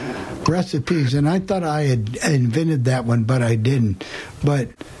my recipes, and I thought I had invented that one, but I didn't. But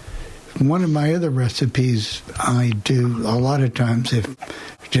one of my other recipes I do a lot of times if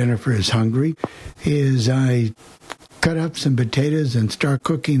Jennifer is hungry is I cut up some potatoes and start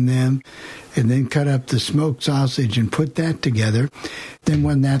cooking them, and then cut up the smoked sausage and put that together. Then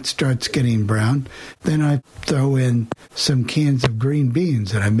when that starts getting brown, then I throw in some cans of green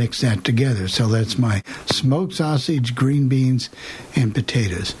beans and I mix that together. So that's my smoked sausage, green beans, and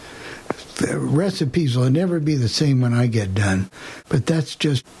potatoes. The recipes will never be the same when I get done, but that's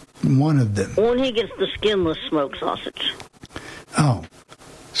just one of them. When he gets the skinless smoked sausage. Oh,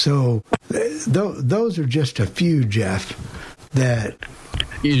 so those are just a few, Jeff, that...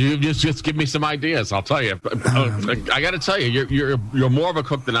 You just give me some ideas. I'll tell you. I got to tell you, you're more of a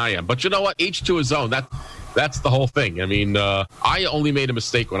cook than I am. But you know what? Each to his own. That's the whole thing. I mean, I only made a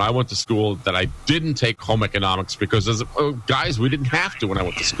mistake when I went to school that I didn't take home economics because as guys, we didn't have to when I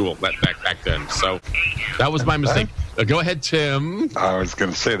went to school back then. So that was my mistake. Go ahead, Tim. I was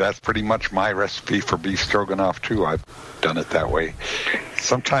going to say that's pretty much my recipe for beef stroganoff too. I've done it that way.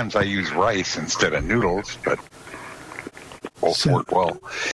 Sometimes I use rice instead of noodles, but both work well.